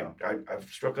 I've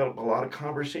struck up a lot of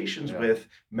conversations with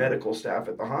medical staff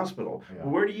at the hospital. Yeah.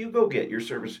 Where do you go get your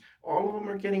service? All of them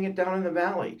are getting it down in the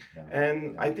valley. Yeah.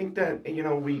 And I think that,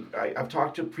 I've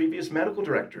talked to previous medical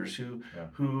directors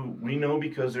who we know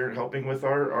because they're helping with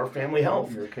our family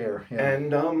health. Your care. Yeah.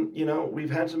 And,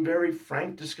 we've had some very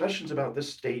frank discussions about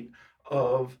this state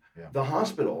of the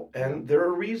hospital, and there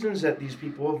are reasons that these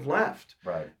people have left.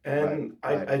 Right. And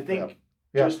I think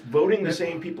just voting the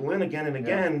same people in again and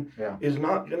again is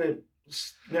not going to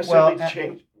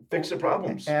necessarily fix the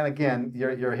problems. And again,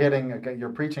 you're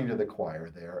preaching to the choir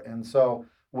there. And so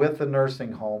with the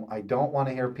nursing home, I don't want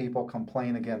to hear people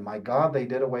complain again. My God, they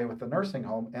did away with the nursing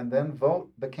home, and then vote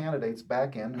the candidates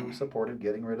back in who supported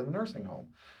getting rid of the nursing home.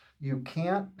 You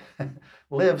can't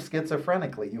live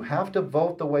schizophrenically. You have to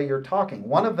vote the way you're talking.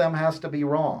 One of them has to be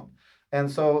wrong. And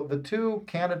so the 2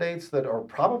 candidates that are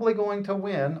probably going to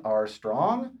win are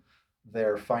strong.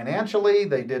 They're financially,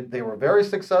 they were very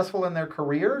successful in their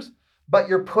careers, but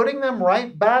you're putting them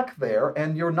right back there,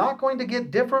 and you're not going to get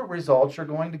different results. You're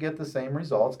going to get the same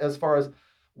results as far as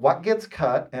what gets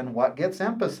cut and what gets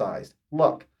emphasized.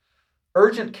 Look,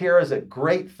 urgent care is a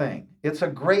great thing. It's a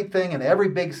great thing, and every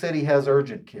big city has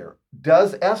urgent care.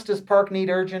 Does Estes Park need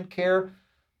urgent care?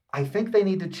 I think they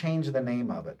need to change the name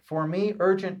of it. For me,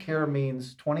 urgent care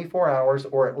means 24 hours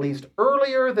or at least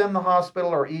earlier than the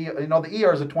hospital or the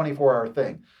ER is a 24-hour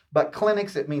thing. But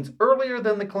clinics, it means earlier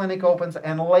than the clinic opens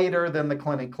and later than the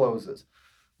clinic closes.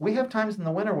 We have times in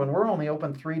the winter when we're only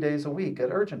open 3 days a week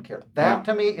at urgent care. That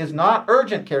to me is not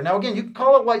urgent care. Now, again, you can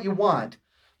call it what you want,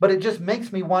 but it just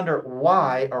makes me wonder,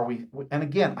 why are we, and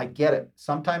again, I get it.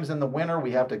 Sometimes in the winter,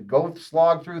 we have to go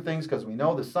slog through things because we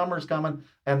know the summer's coming,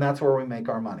 and that's where we make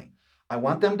our money. I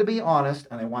want them to be honest,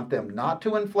 and I want them not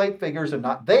to inflate figures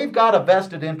they've got a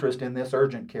vested interest in this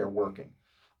urgent care working.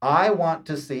 I want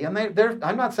to see, and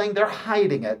I'm not saying they're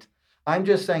hiding it. I'm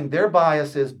just saying their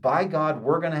bias is, by God,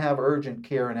 we're going to have urgent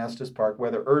care in Estes Park,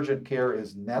 whether urgent care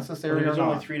is necessary or not. It's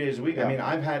only 3 days a week. Yeah. I mean,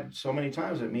 I've had so many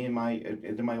times that me and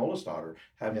my oldest daughter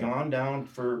have gone down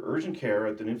for urgent care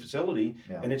at the new facility,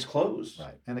 and it's closed.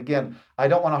 Right. And again, I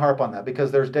don't want to harp on that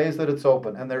because there's days that it's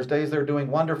open, and there's days they're doing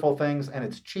wonderful things, and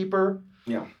it's cheaper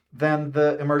than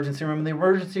the emergency room. In the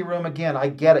emergency room, again, I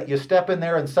get it. You step in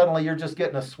there, and suddenly you're just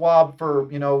getting a swab for,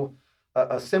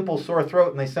 a simple sore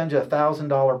throat, and they send you a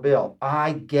 $1,000 bill.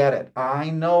 I get it. I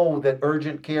know that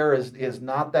urgent care is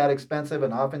not that expensive,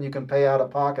 and often you can pay out of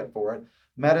pocket for it.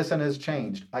 Medicine has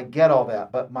changed. I get all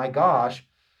that. But my gosh,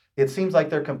 it seems like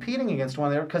they're competing against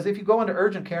one another, because if you go into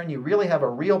urgent care and you really have a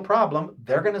real problem,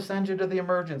 they're going to send you to the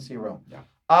emergency room. Yeah.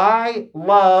 I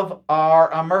love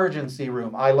our emergency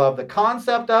room. I love the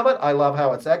concept of it. I love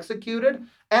how it's executed.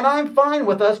 And I'm fine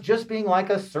with us just being like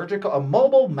a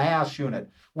mobile mass unit,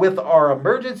 with our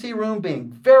emergency room being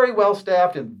very well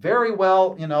staffed and very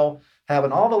well,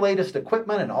 having all the latest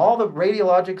equipment and all the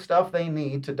radiologic stuff they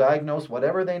need to diagnose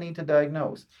whatever they need to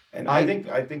diagnose. And I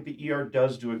think the ER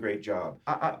does do a great job.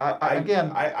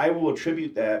 I will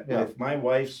attribute that with my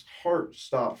wife's heart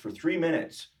stopped for 3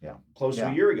 minutes close to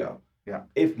a year ago. Yeah.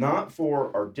 If not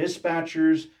for our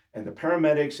dispatchers and the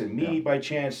paramedics and me by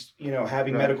chance,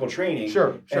 having medical training.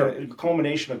 Sure. And a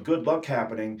culmination of good luck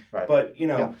happening. Right. But,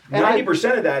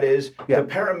 90% of that is the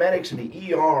paramedics and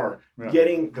the ER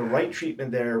getting the right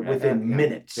treatment there within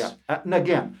minutes. Yeah. And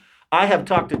again, I have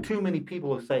talked to too many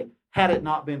people who say, had it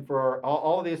not been for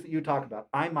all of this that you talk about,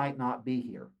 I might not be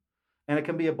here. And it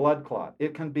can be a blood clot.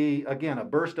 It can be, again, a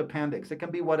burst appendix. It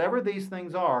can be whatever these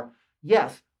things are.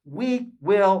 Yes, we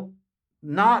will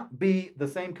not be the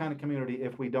same kind of community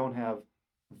if we don't have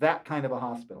that kind of a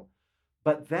hospital.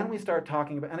 But then we start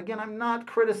talking about, and again, I'm not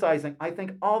criticizing. I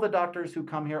think all the doctors who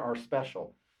come here are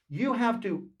special. You have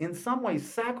to, in some ways,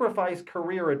 sacrifice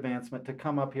career advancement to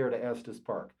come up here to Estes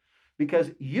Park.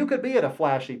 Because you could be at a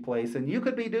flashy place and you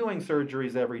could be doing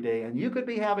surgeries every day and you could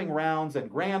be having rounds and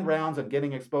grand rounds and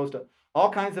getting exposed to all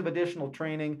kinds of additional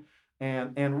training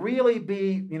and really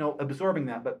be, absorbing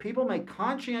that. But people make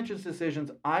conscientious decisions.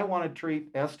 I want to treat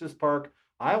Estes Park.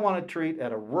 I want to treat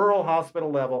at a rural hospital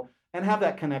level and have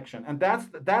that connection. And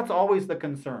that's always the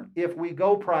concern. If we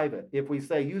go private, if we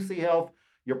say UC Health,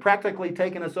 you're practically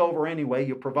taking us over anyway.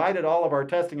 You provided all of our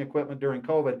testing equipment during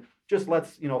COVID. Just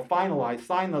let's, finalize,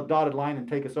 sign the dotted line and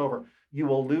take us over. You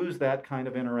will lose that kind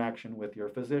of interaction with your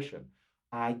physician.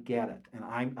 I get it. And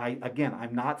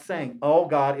I'm not saying, oh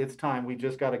God, it's time. We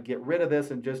just got to get rid of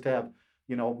this and just have,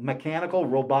 mechanical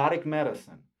robotic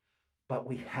medicine. But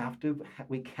we have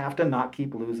to not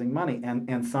keep losing money.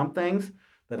 And some things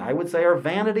that I would say are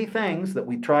vanity things that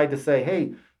we tried to say,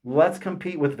 hey, let's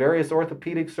compete with various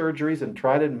orthopedic surgeries and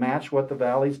try to match what the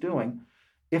Valley's doing.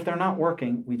 If they're not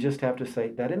working, we just have to say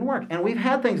that didn't work. And we've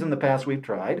had things in the past we've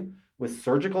tried with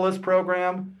surgicalist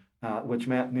program, which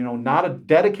meant, not a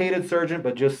dedicated surgeon,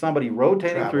 but just somebody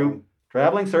rotating through,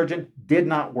 traveling surgeon, did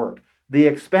not work. The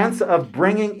expense of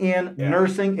bringing in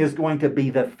nursing is going to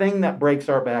be the thing that breaks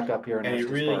our back up here in Estes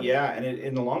Park. And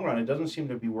in the long run, it doesn't seem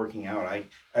to be working out.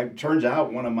 It turns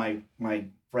out one of my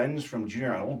friends from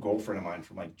an old girlfriend of mine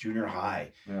from junior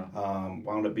high,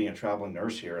 wound up being a traveling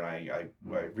nurse here. And I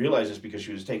realized this because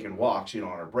she was taking walks,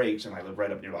 on her breaks, and I live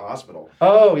right up near the hospital.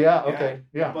 Oh, yeah. Okay.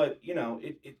 Yeah. But,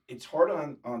 it's hard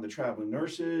on the traveling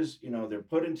nurses. They're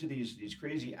put into these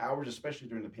crazy hours, especially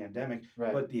during the pandemic,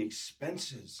 but the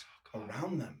expenses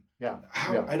around them. Yeah.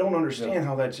 I don't understand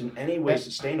how that's in any way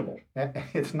sustainable.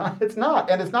 It's not.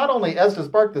 And it's not only Estes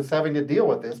Park that's having to deal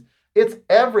with this. It's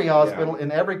every hospital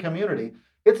in every community.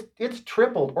 It's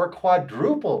tripled or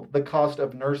quadrupled the cost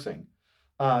of nursing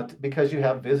because you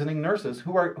have visiting nurses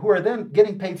who are then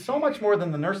getting paid so much more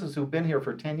than the nurses who've been here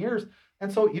for 10 years.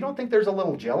 And so you don't think there's a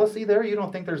little jealousy there? You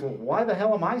don't think why the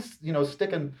hell am I,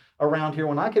 sticking around here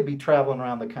when I could be traveling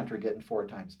around the country getting 4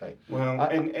 times pay? Well,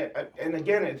 and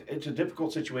again, it's a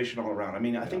difficult situation all around. I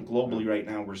mean, I think globally right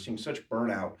now we're seeing such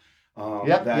burnout.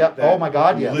 That oh my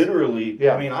God, yes. Literally,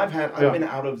 I mean, I've been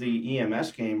out of the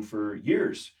EMS game for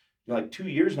years. 2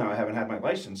 years now, I haven't had my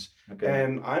license,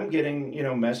 and I'm getting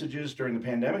messages during the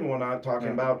pandemic and whatnot talking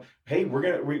about, hey,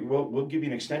 we'll give you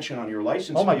an extension on your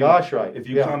license. Oh my gosh, right? If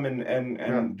you come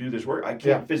and do this work, I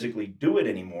can't physically do it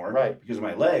anymore, because of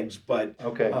my legs. But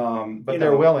but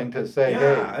they're willing to say,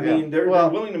 hey, I mean, they're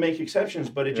willing to make exceptions,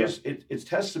 but it's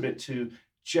testament to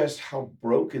just how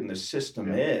broken the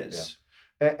system is.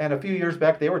 And a few years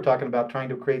back, they were talking about trying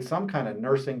to create some kind of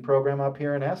nursing program up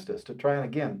here in Estes to try and,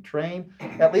 again, train,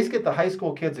 at least get the high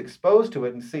school kids exposed to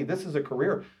it and see this is a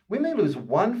career. We may lose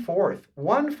one fourth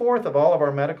of all of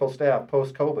our medical staff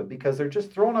post-COVID because they're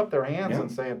just throwing up their hands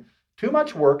and saying, too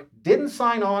much work, didn't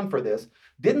sign on for this,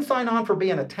 didn't sign on for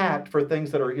being attacked for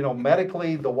things that are,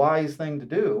 medically the wise thing to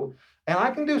do. And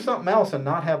I can do something else and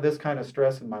not have this kind of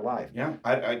stress in my life. Yeah,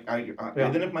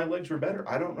 even if my legs were better,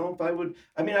 I don't know if I would.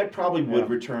 I mean, I probably would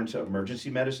return to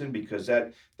emergency medicine because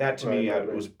that to me I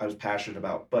was passionate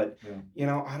about. But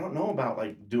I don't know about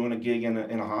doing a gig in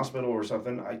a hospital or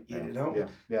something.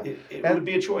 It would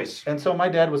be a choice. And so my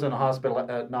dad was in a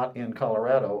hospital, not in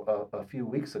Colorado, a few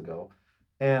weeks ago,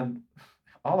 and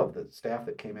all of the staff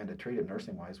that came in to treat him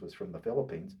nursing wise was from the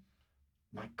Philippines.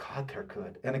 My God, they're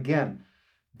good. And again,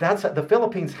 the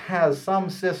Philippines has some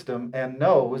system and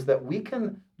knows that we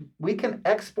can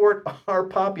export our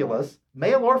populace,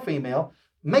 male or female,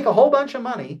 make a whole bunch of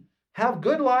money, have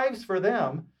good lives for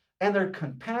them, and they're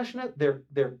compassionate,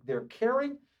 they're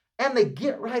caring, and they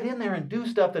get right in there and do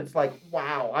stuff that's like,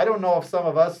 wow. I don't know if some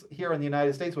of us here in the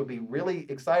United States would be really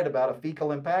excited about a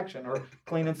fecal impaction or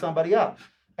cleaning somebody up.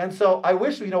 And so I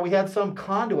wish, we had some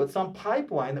conduit, some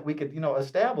pipeline that we could,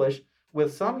 establish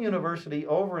with some university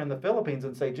over in the Philippines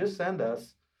and say, just send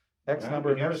us X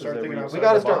number of nurses every year. We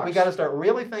got to start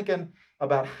really thinking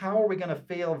about how are we going to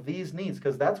fill these needs,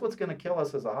 because that's what's going to kill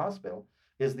us as a hospital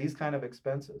is these kind of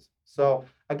expenses. So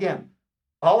again,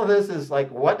 all of this is like,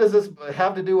 what does this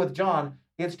have to do with John?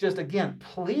 It's just, again,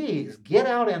 please get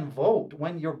out and vote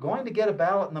when you're going to get a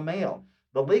ballot in the mail.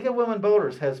 The League of Women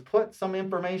Voters has put some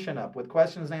information up with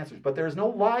questions and answers, but there's no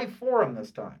live forum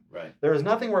this time. Right. There is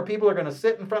nothing where people are going to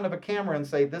sit in front of a camera and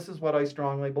say, this is what I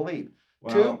strongly believe.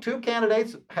 Well, Two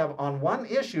candidates have, on one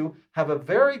issue, have a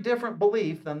very different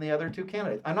belief than the other two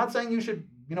candidates. I'm not saying you should,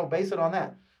 base it on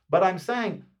that, but I'm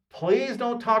saying, please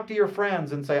don't talk to your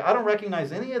friends and say, I don't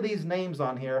recognize any of these names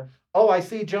on here. Oh, I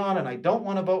see John and I don't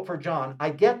want to vote for John. I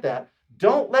get that.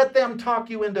 Don't let them talk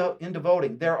you into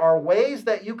voting. There are ways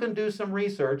that you can do some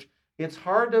research. It's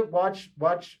hard to watch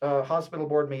hospital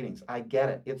board meetings. I get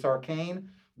it. It's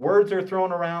arcane. Words are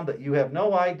thrown around that you have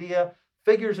no idea.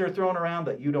 Figures are thrown around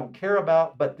that you don't care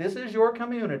about. But this is your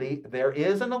community. There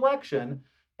is an election,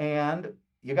 and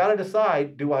you got to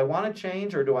decide, do I want to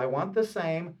change or do I want the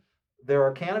same? There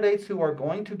are candidates who are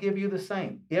going to give you the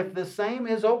same. If the same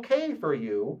is okay for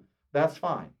you, that's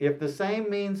fine. If the same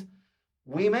means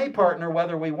we may partner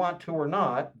whether we want to or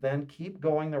not, then keep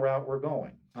going the route we're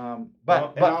going.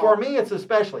 But for me, it's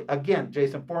especially, again,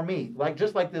 Jason, for me,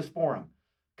 just like this forum,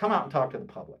 come out and talk to the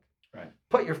public. Right.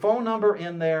 Put your phone number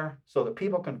in there so that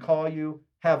people can call you.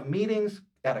 Have meetings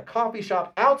at a coffee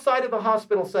shop outside of the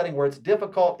hospital setting where it's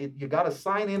difficult. You got to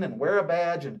sign in and wear a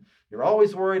badge, and you're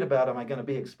always worried about, am I going to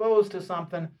be exposed to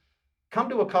something? Come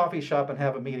to a coffee shop and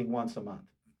have a meeting once a month.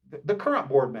 The current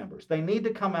board members, they need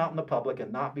to come out in the public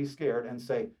and not be scared and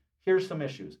say, here's some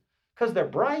issues. Because they're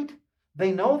bright.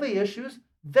 They know the issues.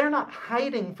 They're not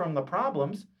hiding from the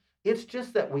problems. It's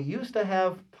just that we used to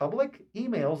have public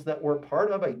emails that were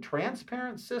part of a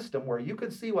transparent system where you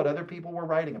could see what other people were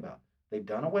writing about. They've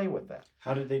done away with that.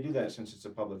 How did they do that since it's a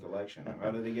public election?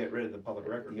 How did they get rid of the public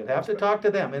record? You'd have to talk to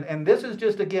them. And this is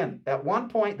just, again, at one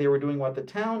point they were doing what the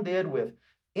town did with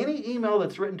any email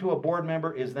that's written to a board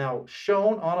member is now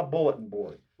shown on a bulletin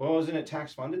board. Well, isn't it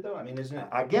tax funded though? I mean, isn't it?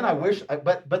 Again, I wish,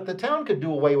 but the town could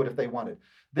do away with it if they wanted.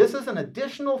 This is an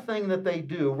additional thing that they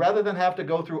do rather than have to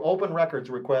go through open records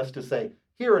requests to say,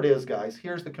 here it is, guys,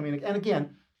 here's the communication. And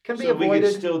again, can be avoided. So we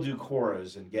could still do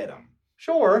quoras and get them.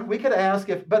 Sure, we could ask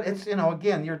but it's,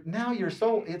 again,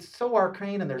 it's so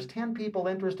arcane and there's 10 people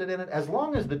interested in it. As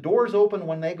long as the door's open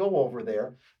when they go over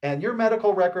there and your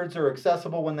medical records are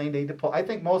accessible when they need to pull, I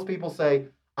think most people say,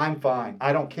 I'm fine,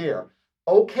 I don't care.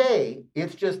 Okay,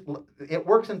 it's just, it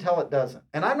works until it doesn't.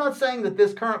 And I'm not saying that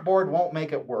this current board won't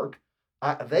make it work.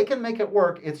 They can make it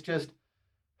work. It's just,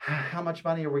 how much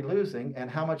money are we losing and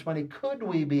how much money could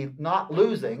we be not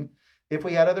losing if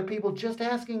we had other people just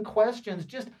asking questions?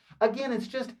 Again, it's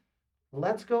just,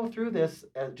 let's go through this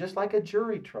just like a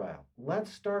jury trial.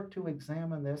 Let's start to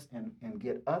examine this and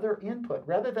get other input.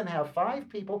 Rather than have 5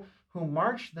 people who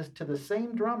march this to the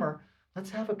same drummer,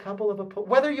 let's have a couple of,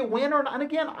 whether you win or not. And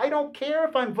again, I don't care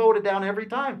if I'm voted down every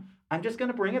time. I'm just going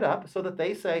to bring it up so that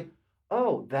they say,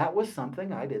 oh, that was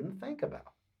something I didn't think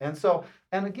about.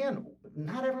 And again,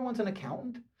 not everyone's an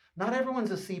accountant. Not everyone's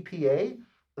a CPA.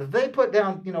 They put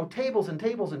down, tables and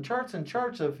tables and charts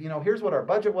of, here's what our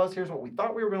budget was, here's what we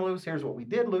thought we were going to lose, here's what we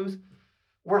did lose.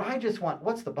 Where I just want,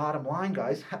 what's the bottom line,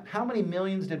 guys? How many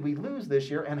millions did we lose this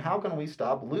year, and how can we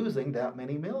stop losing that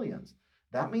many millions?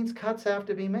 That means cuts have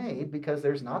to be made because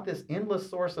there's not this endless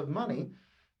source of money.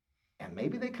 And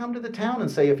maybe they come to the town and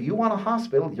say, if you want a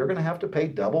hospital, you're going to have to pay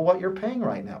double what you're paying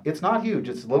right now. It's not huge.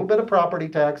 It's a little bit of property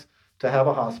tax to have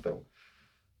a hospital.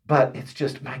 But it's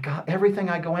just, my God, everything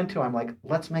I go into, I'm like,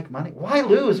 let's make money. Why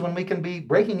lose when we can be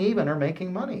breaking even or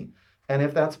making money? And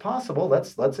if that's possible,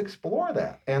 let's explore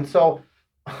that. And so,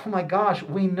 oh my gosh,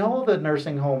 we know the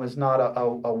nursing home is not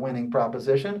a winning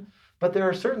proposition, but there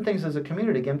are certain things as a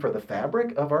community, again, for the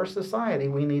fabric of our society,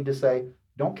 we need to say,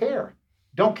 don't care.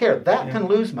 Don't care. That can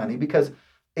lose money because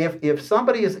if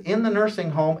somebody is in the nursing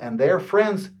home and their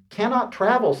friends cannot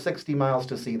travel 60 miles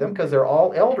to see them because they're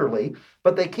all elderly,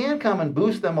 but they can come and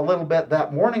boost them a little bit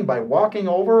that morning by walking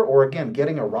over or, again,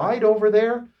 getting a ride over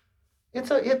there,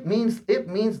 it means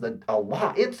a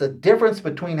lot. It's a difference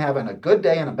between having a good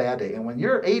day and a bad day. And when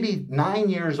you're 89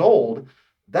 years old,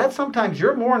 that sometimes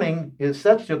your morning is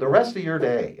such to the rest of your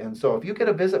day. And so if you get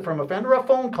a visit from a friend or a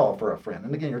phone call for a friend,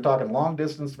 and again, you're talking long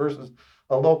distance versus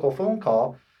a local phone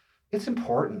call, it's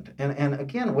important. And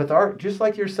again, just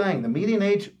like you're saying, the median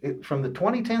age from the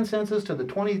 2010 census to the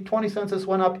 2020 census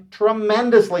went up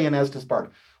tremendously in Estes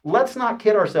Park. Let's not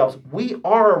kid ourselves. We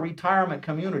are a retirement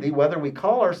community, whether we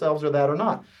call ourselves or that or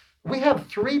not. We have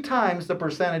 3 times the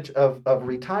percentage of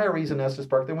retirees in Estes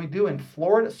Park than we do in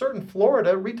Florida, certain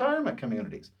Florida retirement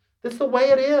communities. That's the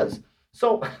way it is.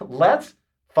 So let's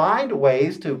find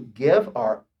ways to give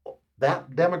that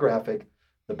demographic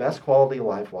the best quality of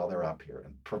life while they're up here.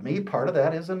 And for me, part of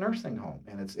that is a nursing home,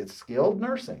 and it's skilled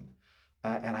nursing.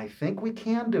 And I think we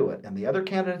can do it. And the other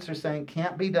candidates are saying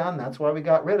can't be done. That's why we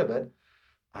got rid of it.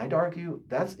 I'd argue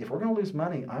that's if we're going to lose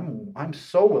money, I'm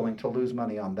so willing to lose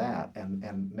money on that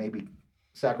and maybe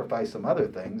sacrifice some other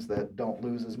things that don't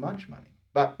lose as much money.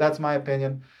 But that's my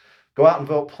opinion. Go out and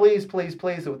vote, please, please,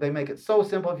 please. They make it so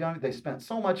simple. They spent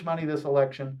so much money this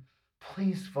election.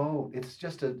 Please vote. It's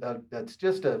just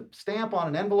a stamp on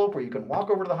an envelope where you can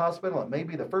walk over to the hospital. It may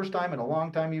be the first time in a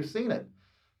long time you've seen it.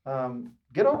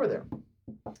 Get over there.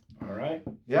 All right.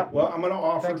 Yeah. Well, I'm going to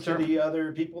offer Thanks, to sir. the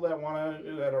other people that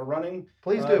are running.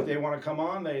 Please do. If they want to come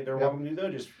on, they're welcome to do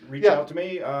that. Just reach Yeah. out to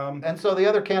me. And so the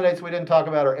other candidates we didn't talk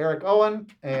about are Eric Owen,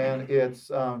 and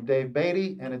it's Dave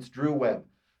Beatty, and it's Drew Webb.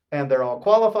 And they're all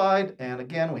qualified. And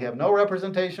again, we have no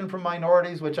representation from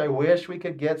minorities, which I wish we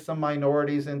could get some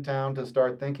minorities in town to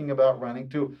start thinking about running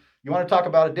too. You want to talk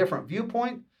about a different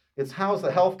viewpoint? It's how's the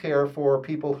health care for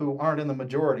people who aren't in the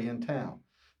majority in town?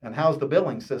 And how's the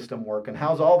billing system work? And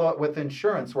how's all that with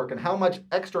insurance work? And how much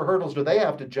extra hurdles do they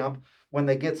have to jump when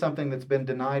they get something that's been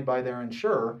denied by their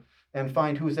insurer? And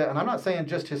find who's that. And I'm not saying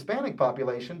just Hispanic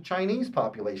population, Chinese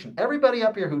population. Everybody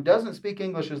up here who doesn't speak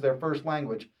English as their first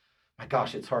language, my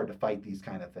gosh, it's hard to fight these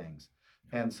kind of things.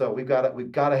 And so we've got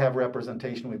to have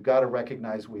representation. We've got to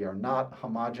recognize we are not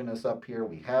homogenous up here.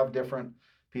 We have different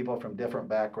people from different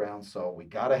backgrounds. So we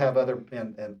got to have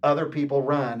other people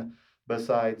run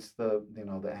besides the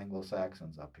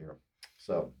Anglo-Saxons up here.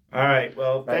 So. All right.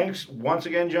 Well, thanks once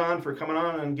again, John, for coming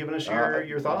on and giving us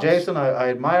your thoughts. Jason, I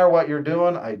admire what you're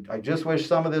doing. I just wish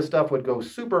some of this stuff would go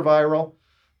super viral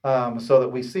so that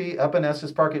we see up in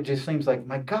Estes Park, it just seems like,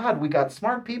 my God, we got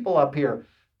smart people up here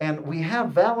and we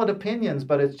have valid opinions,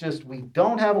 but it's just we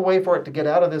don't have a way for it to get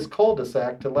out of this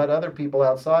cul-de-sac to let other people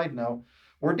outside know.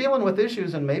 We're dealing with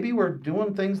issues and maybe we're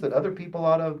doing things that other people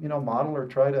ought to, model or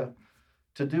try to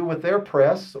do with their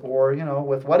press or,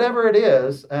 with whatever it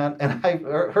is. And I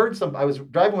heard I was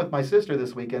driving with my sister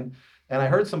this weekend and I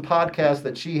heard some podcasts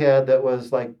that she had that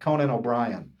was like Conan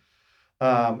O'Brien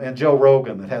and Joe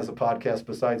Rogan that has a podcast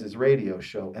besides his radio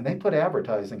show. And they put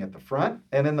advertising at the front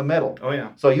and in the middle. Oh,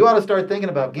 yeah. So you ought to start thinking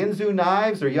about Ginzu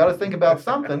knives or you ought to think about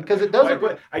something because it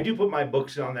doesn't. I do put my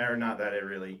books on there. Not that it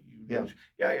really. Yeah.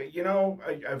 Yeah,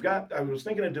 I was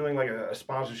thinking of doing like a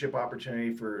sponsorship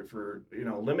opportunity for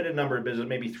limited number of businesses,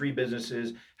 maybe 3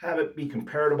 businesses, have it be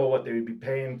comparable what they would be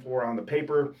paying for on the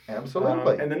paper.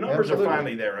 Absolutely. And the numbers are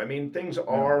finally there. I mean, things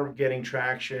are getting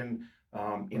traction.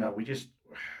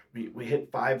 We hit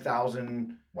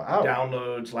 5,000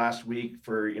 downloads last week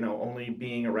for, only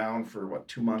being around for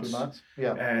 2 months. 2 months.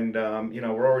 Yeah. And,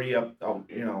 we're already up,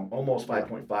 almost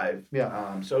 5.5.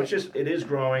 Yeah. So it is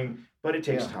growing, but it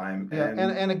takes time. Yeah.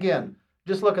 And again,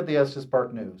 just look at the Estes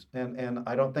Park News. And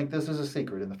I don't think this is a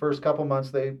secret. In the first couple months,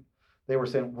 they were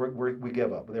saying, we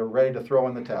give up. They were ready to throw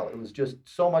in the towel. It was just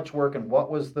so much work. And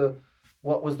what was the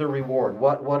reward?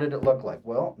 What did it look like?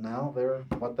 Well, now they're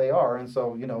what they are. And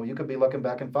so, you could be looking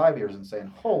back in 5 years and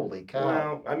saying, holy cow.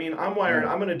 Well, I mean, I'm wired.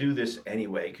 I'm going to do this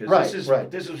anyway because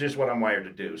this is just what I'm wired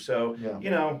to do. So,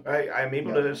 I'm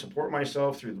able to support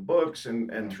myself through the books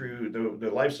and through the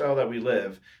lifestyle that we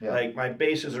live. Yeah. Like my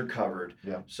bases are covered.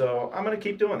 Yeah. So I'm going to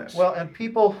keep doing this. Well, and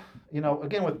people,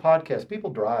 again, with podcasts,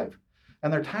 people drive.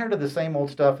 And they're tired of the same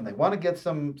old stuff, and they want to get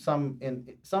something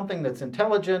that's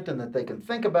intelligent and that they can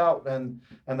think about, and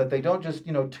that they don't just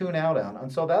tune out on.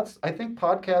 And so I think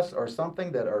podcasts are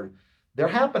something they're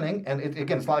happening. And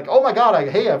it's not like, oh my God,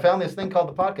 I found this thing called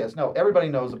the podcast. No, everybody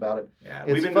knows about it. Yeah,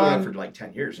 we've been doing it for like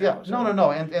 10 years now. Yeah, so. No,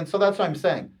 and so that's what I'm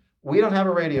saying. We don't have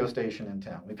a radio station in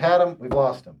town. We've had them, we've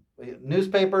lost them.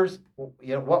 Newspapers,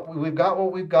 we've got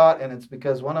what we've got, and it's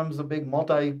because one of them's a big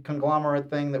multi-conglomerate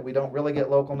thing that we don't really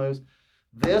get local news.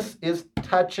 This is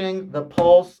touching the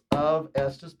pulse of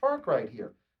Estes Park right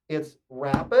here. It's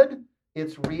rapid,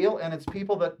 it's real, and it's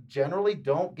people that generally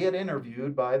don't get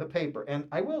interviewed by the paper. And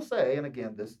I will say, and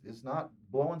again, this is not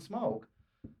blowing smoke,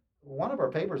 one of our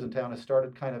papers in town has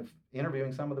started kind of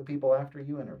interviewing some of the people after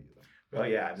you interview them. Well,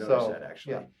 yeah, I've noticed that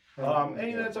actually. Yeah.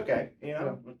 And that's okay.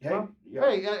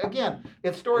 Hey, again,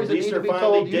 it's stories that need to be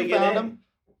told. You found them.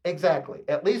 Exactly.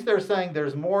 At least they're saying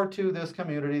there's more to this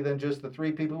community than just the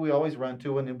 3 people we always run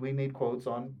to, and we need quotes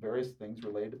on various things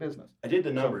related to business. I did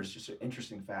the numbers, just an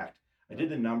interesting fact. I did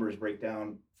the numbers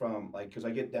breakdown from because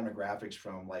I get demographics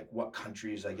from what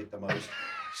countries I get the most.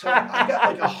 So I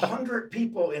got 100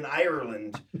 people in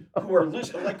Ireland who are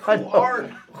listening.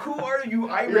 Who are you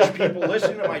Irish people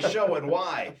listening to my show and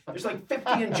why? There's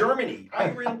 50 in Germany,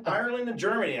 Ireland and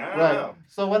Germany. I don't know.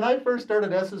 So when I first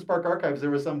started Estes Park Archives,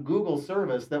 there was some Google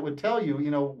service that would tell you,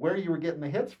 where you were getting the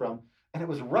hits from. and it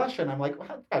was Russian. I'm like,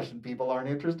 well, Russian people aren't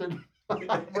interested. It's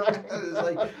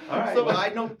like, all right, So- well, I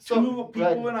know two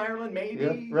people in Ireland, maybe.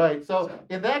 Yeah, right. So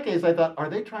in that case, I thought, are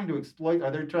they trying to exploit?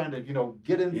 Are they trying to,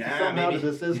 get in somehow maybe.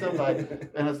 to the system?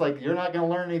 And it's like, you're not going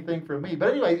to learn anything from me.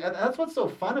 But anyway, that's what's so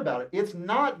fun about it. It's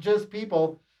not just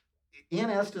people in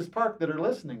Estes Park that are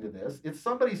listening to this. It's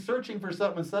somebody searching for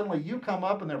something, and suddenly you come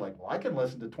up and they're like, well, I can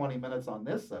listen to 20 minutes on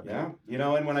this subject.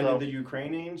 Yeah. And when I did the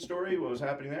Ukrainian story, what was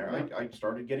happening there, Yeah. I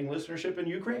started getting listenership in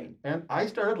Ukraine. And I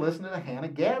started listening to Hannah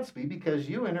Gadsby because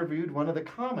you interviewed one of the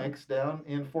comics down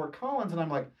in Fort Collins, and I'm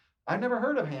like, I've never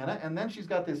heard of Hannah. And then she's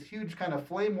got this huge kind of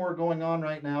flame war going on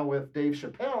right now with Dave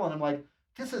Chappelle, and I'm like,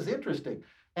 this is interesting.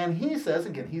 And he says,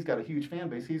 again, he's got a huge fan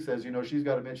base. He says, she's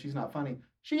got to admit she's not funny.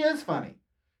 She is funny.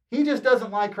 He just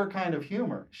doesn't like her kind of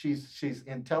humor. She's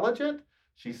intelligent.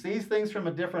 She sees things from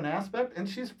a different aspect, and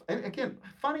again,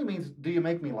 funny means, do you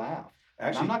make me laugh?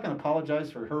 Actually, I'm not going to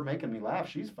apologize for her making me laugh.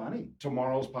 She's funny.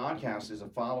 Tomorrow's podcast is a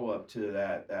follow-up to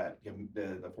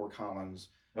the Fort Collins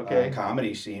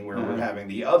comedy scene where we're having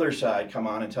the other side come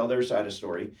on and tell their side of the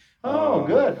story. Oh,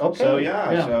 good. Okay. So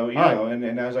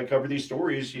and as I cover these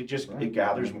stories, it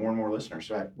gathers more and more listeners.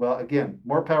 Right. Well, again,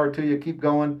 more power to you. Keep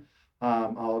going.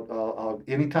 I'll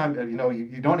anytime,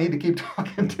 you don't need to keep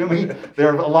talking to me. There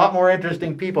are a lot more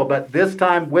interesting people, but this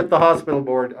time with the hospital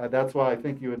board, that's why I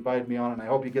think you invited me on, and I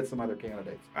hope you get some other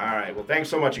candidates. All right. Well, thanks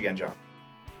so much again, John.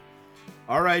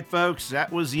 All right, folks,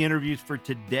 that was the interview for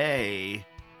today.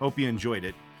 Hope you enjoyed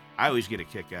it. I always get a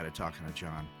kick out of talking to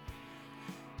John.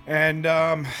 And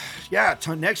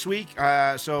next week,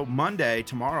 so Monday,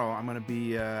 tomorrow, I'm going to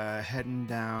be heading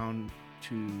down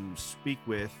to speak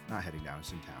with, not heading down,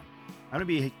 it's in town. I'm going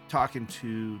to be talking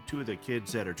to two of the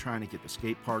kids that are trying to get the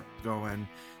skate park going.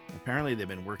 Apparently, they've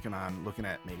been working on looking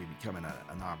at maybe becoming a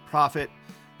nonprofit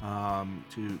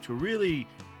to really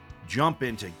jump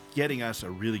into getting us a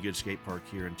really good skate park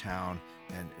here in town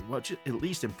and at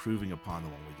least improving upon the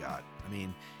one we got. I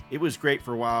mean, it was great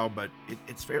for a while, but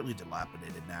it's fairly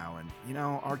dilapidated now. And,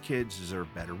 our kids deserve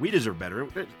better. We deserve better.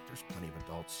 There's plenty of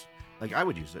adults. Like, I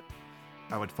would use it.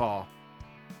 I would fall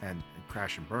and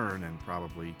crash and burn and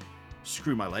probably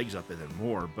screw my legs up even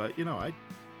more. But, I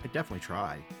definitely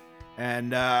try.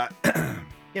 And,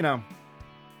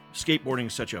 skateboarding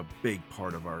is such a big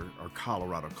part of our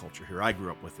Colorado culture here. I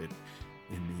grew up with it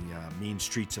in the mean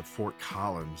streets of Fort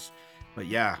Collins. But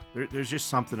yeah, there's just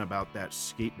something about that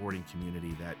skateboarding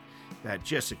community that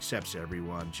just accepts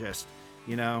everyone. Just,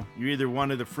 you're either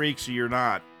one of the freaks or you're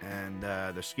not. And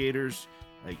the skaters,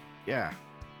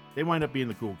 they wind up being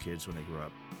the cool kids when they grow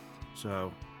up.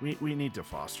 So we need to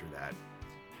foster that.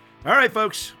 All right,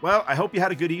 folks. Well, I hope you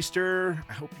had a good Easter.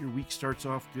 I hope your week starts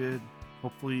off good.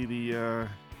 Hopefully we'll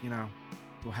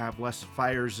have less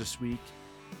fires this week.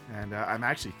 And I'm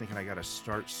actually thinking I got to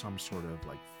start some sort of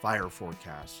fire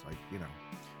forecast.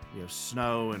 We have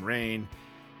snow and rain.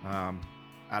 I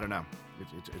don't know.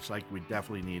 It's like we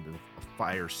definitely need a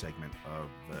fire segment of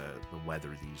the weather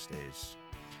these days.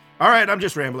 All right, I'm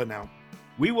just rambling now.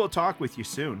 We will talk with you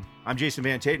soon. I'm Jason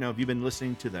Van Tatenhove. You've been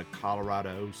listening to the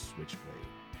Colorado Switchblade.